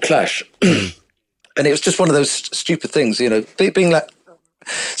horrible clash. And it was just one of those stupid things, being like.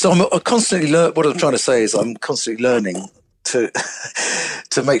 So I'm constantly what I'm trying to say is I'm constantly learning to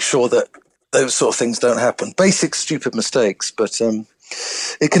make sure that those sort of things don't happen. Basic stupid mistakes, but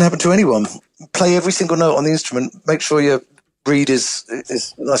it can happen to anyone. Play every single note on the instrument. Make sure your reed is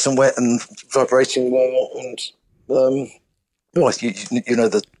nice and wet and vibrating well, and well, you know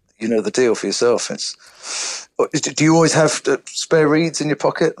the deal for yourself. Do you always have spare reeds in your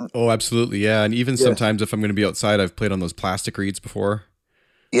pocket? Oh, absolutely, yeah. And even sometimes if I'm going to be outside, I've played on those plastic reeds before.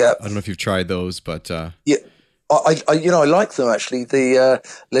 Yeah, I don't know if you've tried those, but yeah, I like them actually. The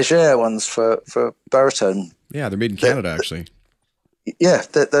Leger ones for baritone. Yeah, they're made in Canada actually. Yeah,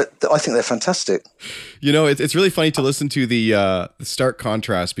 I think they're fantastic. It's really funny to listen to the stark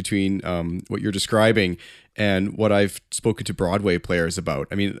contrast between what you're describing and what I've spoken to Broadway players about.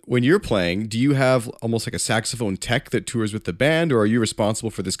 I mean, when you're playing, do you have almost like a saxophone tech that tours with the band, or are you responsible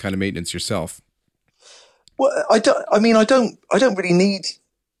for this kind of maintenance yourself? Well, I don't really need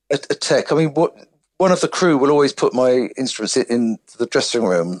a tech. I mean, one of the crew will always put my instruments in the dressing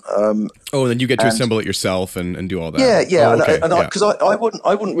room. And then you get to assemble it yourself and do all that. Yeah. Oh, okay. Because I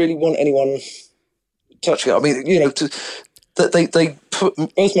wouldn't really want anyone touching it. I mean, they put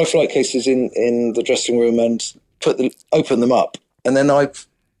both my flight cases in the dressing room and open them up, and then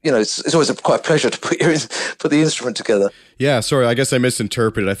it's always quite a pleasure to put the instrument together. Yeah, sorry, I guess I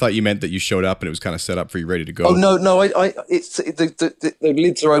misinterpreted. I thought you meant that you showed up and it was kind of set up for you, ready to go. Oh no, it's the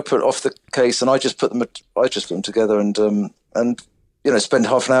lids are open off the case, and I just put them together and spend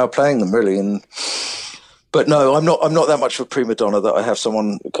half an hour playing them really. But no, I'm not that much of a prima donna that I have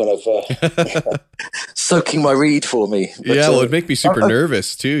someone kind of soaking my reed for me. But, it'd make me super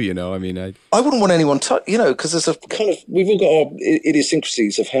nervous too. I mean, I wouldn't want anyone to, because there's a kind of, we've all got our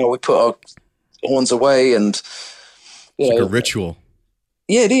idiosyncrasies of how we put our horns away, and it's like a ritual.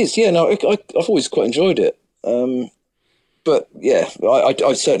 Yeah, it is. Yeah, no, I've always quite enjoyed it. But yeah,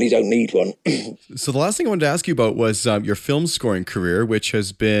 I certainly don't need one. So the last thing I wanted to ask you about was your film scoring career, which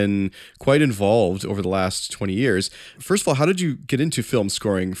has been quite involved over the last 20 years. First of all, how did you get into film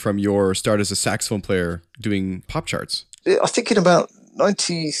scoring from your start as a saxophone player doing pop charts? I think in about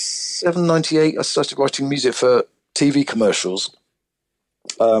 97, 98, I started writing music for TV commercials,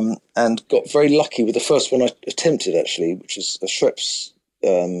 and got very lucky with the first one I attempted, actually, which is a Schweppes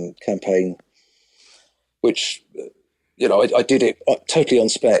campaign, which... I did it totally on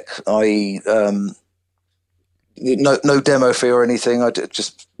spec. No demo fee or anything. I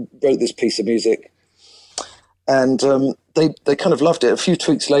just wrote this piece of music, and they kind of loved it. A few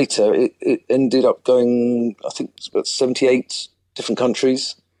tweaks later, it ended up going, I think, it's about 78 different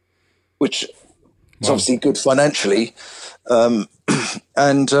countries, which is obviously good financially. And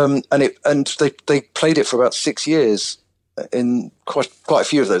they played it for about 6 years in quite a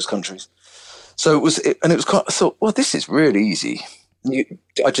few of those countries. So it was quite. I thought, well, this is really easy.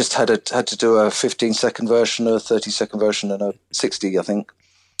 I just had to do a 15-second version, a 30-second version, and a 60, I think.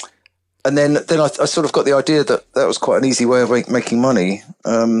 And then I sort of got the idea that was quite an easy way of making money,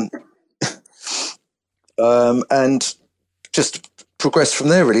 and just progressed from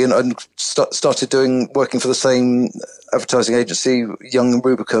there really, and started working for the same advertising agency, Young and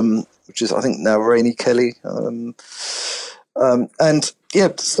Rubicam, which is I think now Rainey Kelly. And yeah,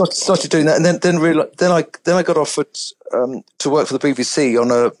 started doing that, and then I got offered to work for the BBC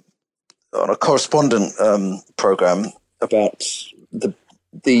on a correspondent program about the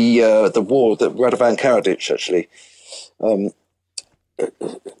war that Radovan Karadzic actually, who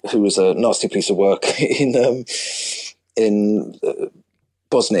was a nasty piece of work in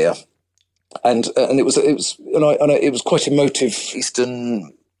Bosnia, and it was quite emotive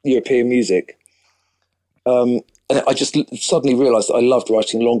Eastern European music. And I just suddenly realised that I loved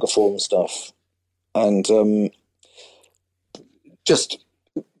writing longer form stuff, and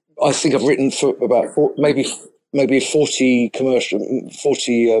I think I've written for about maybe 40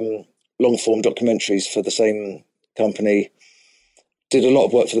 long form documentaries for the same company. Did a lot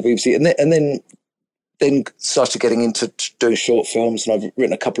of work for the BBC, and then started getting into doing short films, and I've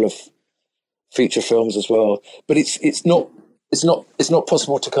written a couple of feature films as well. But it's not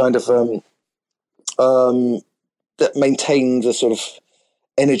possible to kind of maintain the sort of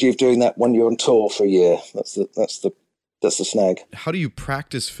energy of doing that when you're on tour for a year. That's the snag. How do you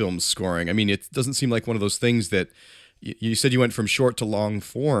practice film scoring? I mean, it doesn't seem like one of those things that you said you went from short to long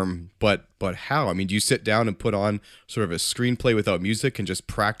form, but how? I mean, do you sit down and put on sort of a screenplay without music and just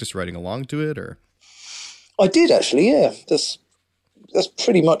practice writing along to it, or? I did actually, yeah. That's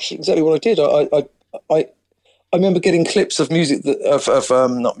pretty much exactly what I did. I remember getting clips of music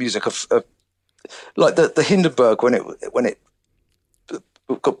like the Hindenburg when it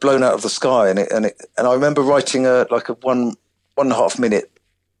got blown out of the sky, and I remember writing a 1.5 minute,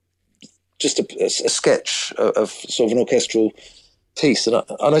 just a sketch of sort of an orchestral piece, and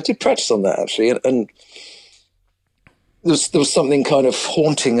I did practice on that actually, and there was something kind of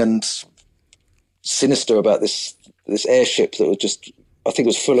haunting and sinister about this airship that was just, I think it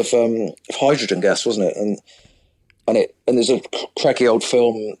was full of hydrogen gas, wasn't it? And there's a cracky old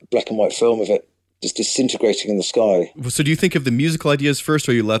film, black and white film of it just disintegrating in the sky. So do you think of the musical ideas first,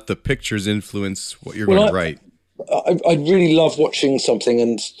 or you let the pictures influence what you're going to write? I really love watching something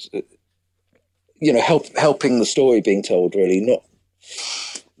and, helping the story being told, really,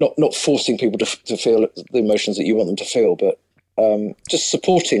 not forcing people to feel the emotions that you want them to feel, but just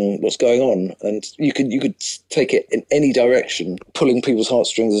supporting what's going on. And you could take it in any direction, pulling people's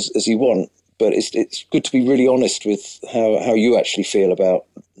heartstrings as you want, but it's good to be really honest with how you actually feel about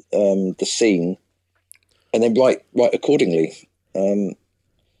the scene, and then write accordingly. And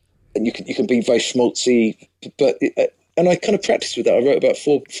you can be very schmaltzy, and I kind of practiced with that. I wrote about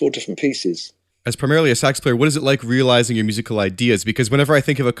four different pieces. As primarily a sax player, what is it like realizing your musical ideas? Because whenever I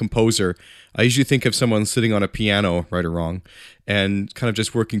think of a composer, I usually think of someone sitting on a piano, right or wrong, and kind of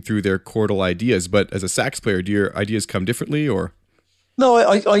just working through their chordal ideas. But as a sax player, do your ideas come differently, or? No,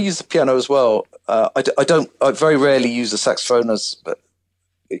 I use the piano as well. I very rarely use the saxophone as,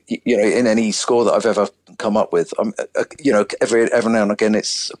 in any score that I've ever come up with. Every now and again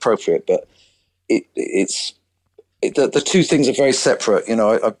it's appropriate, but the two things are very separate.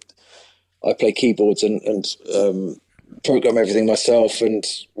 I play keyboards and program everything myself, and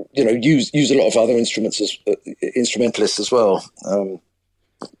use a lot of other instruments as instrumentalists as well.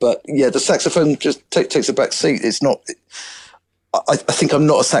 But yeah, the saxophone just takes a back seat. It's not. I think I'm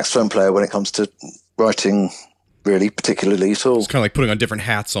not a saxophone player when it comes to writing, really, particularly at all. It's kind of like putting on different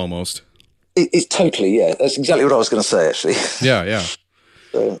hats, almost. It's totally, yeah. That's exactly what I was going to say, actually. Yeah.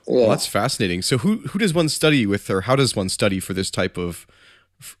 So, yeah. Well, that's fascinating. So, who does one study with, or how does one study for this type of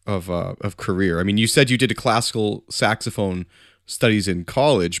career? I mean, you said you did a classical saxophone studies in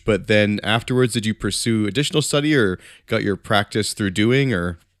college, but then afterwards, did you pursue additional study or got your practice through doing,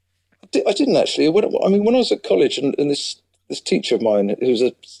 or? I didn't actually. When I was at college, and this teacher of mine, who was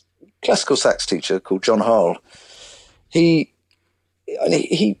a classical sax teacher called John Harl, he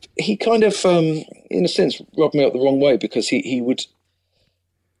kind of, in a sense, rubbed me up the wrong way, because he would,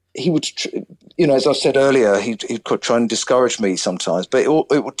 as I said earlier, he'd try and discourage me sometimes, but all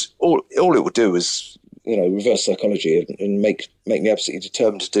it would do was, reverse psychology and make me absolutely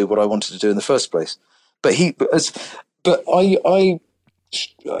determined to do what I wanted to do in the first place. But I've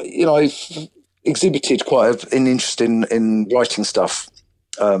exhibited quite an interest in writing stuff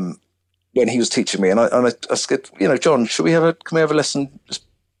when he was teaching me, and I said, John, can we have a lesson just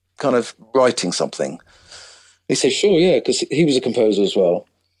kind of writing something? He said, sure, yeah, because he was a composer as well.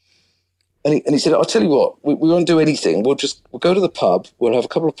 And he said, I'll tell you what, we won't do anything. We'll go to the pub, we'll have a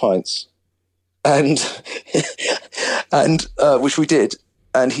couple of pints, and which we did.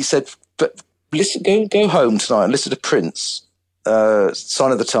 And he said, but listen, go home tonight and listen to Prince,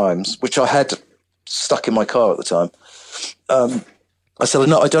 Sign of the Times, which I had stuck in my car at the time. I said,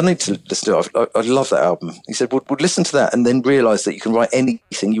 no, I don't need to listen to it. I love that album. He said, well, listen to that and then realise that you can write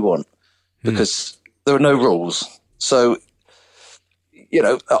anything you want, because there are no rules. So,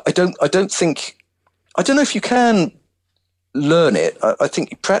 I don't know if you can learn it. I think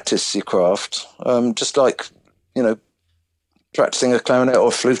you practice your craft, just like, practicing a clarinet or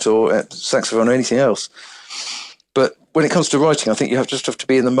a flute or a saxophone or anything else. But when it comes to writing, I think you just have to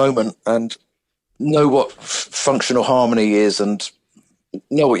be in the moment and know what functional harmony is and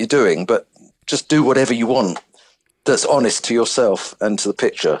know what you're doing. But just do whatever you want that's honest to yourself and to the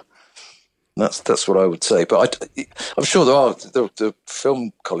picture. That's what I would say. But I'm sure the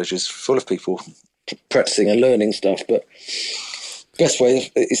film college is full of people practicing and learning stuff, but best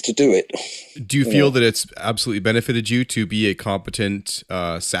way is to do it. Do you feel that it's absolutely benefited you to be a competent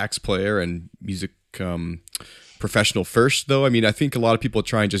sax player and music professional first, though? I mean, I think a lot of people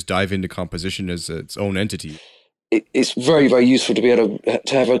try and just dive into composition as its own entity. It's very, very useful to be able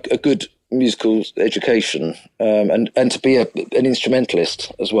to have a good musical education, and to be an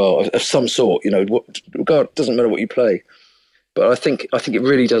instrumentalist as well of some sort. It doesn't matter what you play, but I think it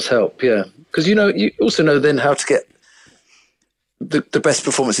really does help. Yeah, because you also know then how to get the best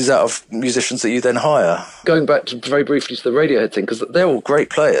performances out of musicians that you then hire. Going back to very briefly to the Radiohead thing, because they're all great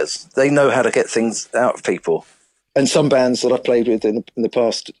players. They know how to get things out of people. And some bands that I've played with in the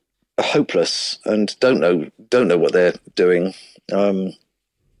past are hopeless and don't know what they're doing.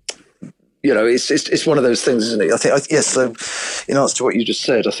 It's one of those things, isn't it? I think yes. So, in answer to what you just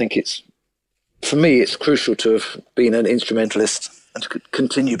said, I think for me it's crucial to have been an instrumentalist and to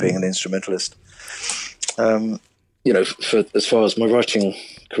continue being an instrumentalist. For as far as my writing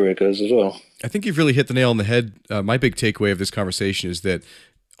career goes as well. I think you've really hit the nail on the head. My big takeaway of this conversation is that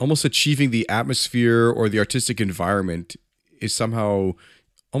almost achieving the atmosphere or the artistic environment is somehow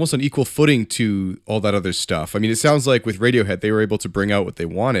almost on equal footing to all that other stuff. I mean, it sounds like with Radiohead, they were able to bring out what they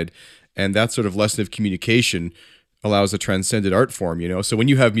wanted, and that sort of lesson of communication allows a transcended art form, So when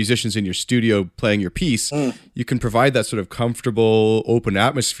you have musicians in your studio playing your piece, you can provide that sort of comfortable, open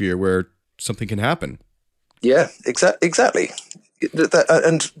atmosphere where something can happen. Yeah, exactly.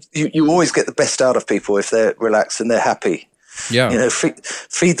 And you always get the best out of people if they're relaxed and they're happy. Yeah.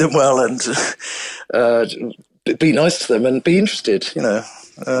 Feed them well and be nice to them and be interested, Well,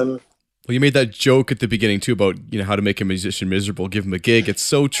 you made that joke at the beginning too about, how to make a musician miserable, give them a gig. It's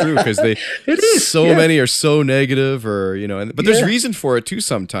so true because many are so negative but there's reason for it too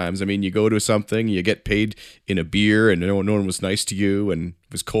sometimes. I mean, you go to something, you get paid in a beer and no one was nice to you and it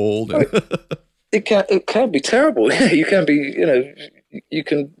was cold. And It can be terrible. You can be, you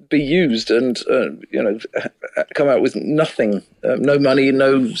can be used and, come out with nothing, no money,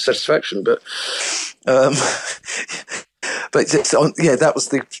 no satisfaction. But that was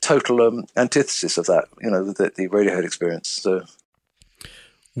the total antithesis of that, the Radiohead experience. So,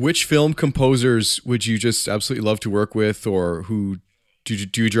 which film composers would you just absolutely love to work with, or who do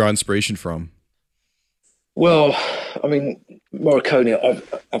you draw inspiration from? Well, I mean, Morricone, I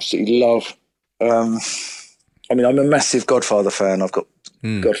absolutely love. I'm a massive Godfather fan. I've got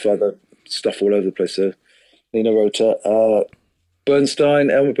Godfather stuff all over the place. So Nino Rota, Elmer Bernstein,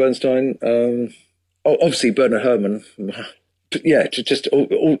 obviously Bernard Herrmann. But yeah,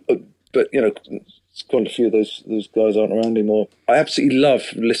 but quite a few of those guys aren't around anymore. I absolutely love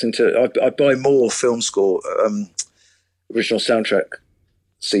listening to. I buy more film score, original soundtrack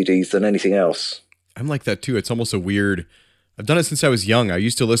CDs than anything else. I'm like that too. It's almost a weird. I've done it since I was young. I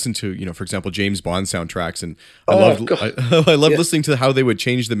used to listen to, for example, James Bond soundtracks, and I loved listening to how they would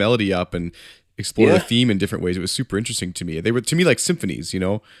change the melody up and explore the theme in different ways. It was super interesting to me. They were, to me, like symphonies,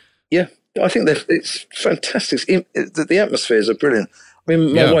 Yeah, I think it's fantastic. The atmospheres are brilliant. I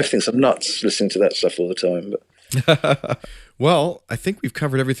mean, my wife thinks I'm nuts listening to that stuff all the time. But well, I think we've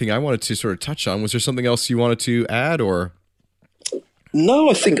covered everything I wanted to sort of touch on. Was there something else you wanted to add, or? No,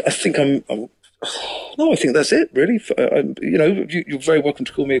 I think No, I think that's it, really. You're very welcome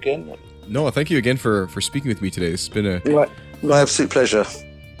to call me again. No, thank you again for speaking with me today. It's been my absolute pleasure.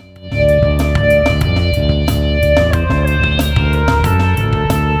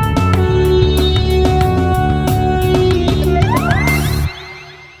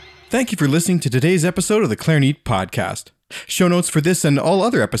 Thank you for listening to today's episode of the Clarinet Podcast. Show notes for this and all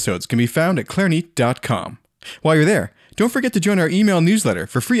other episodes can be found at clarinet.com. While you're there, don't forget to join our email newsletter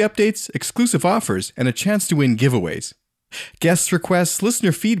for free updates, exclusive offers, and a chance to win giveaways. Guest requests,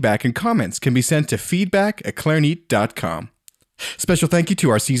 listener feedback, and comments can be sent to feedback@clarinet.com. Special thank you to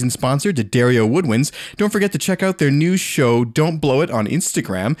our season sponsor, D'Addario Woodwinds. Don't forget to check out their new show, Don't Blow It, on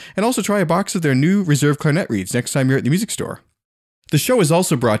Instagram, and also try a box of their new Reserve Clarinet reeds next time you're at the music store. The show is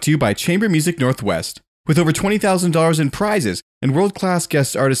also brought to you by Chamber Music Northwest. With over $20,000 in prizes and world-class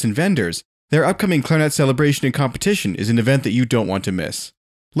guest artists and vendors, their upcoming clarinet celebration and competition is an event that you don't want to miss.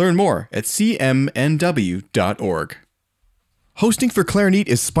 Learn more at cmnw.org. Hosting for Clarinet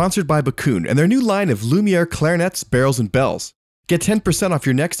is sponsored by Bakun and their new line of Lumiere clarinets, barrels, and bells. Get 10% off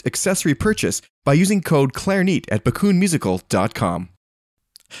your next accessory purchase by using code Clarinet at bakunmusical.com.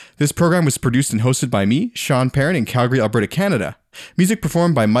 This program was produced and hosted by me, Sean Perrin, in Calgary, Alberta, Canada. Music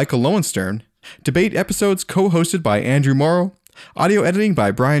performed by Michael Lowenstern. Debate episodes co-hosted by Andrew Morrow. Audio editing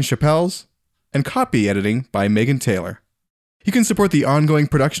by Brian Chappelles. and copy editing by Megan Taylor. You can support the ongoing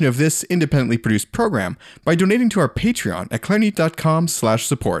production of this independently produced program by donating to our Patreon at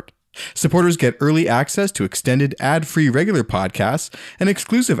clarinet.com/support. Supporters get early access to extended ad-free regular podcasts and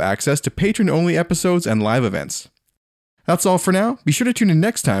exclusive access to patron-only episodes and live events. That's all for now. Be sure to tune in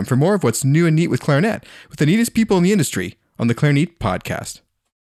next time for more of what's new and neat with clarinet with the neatest people in the industry on the Clarinet Podcast.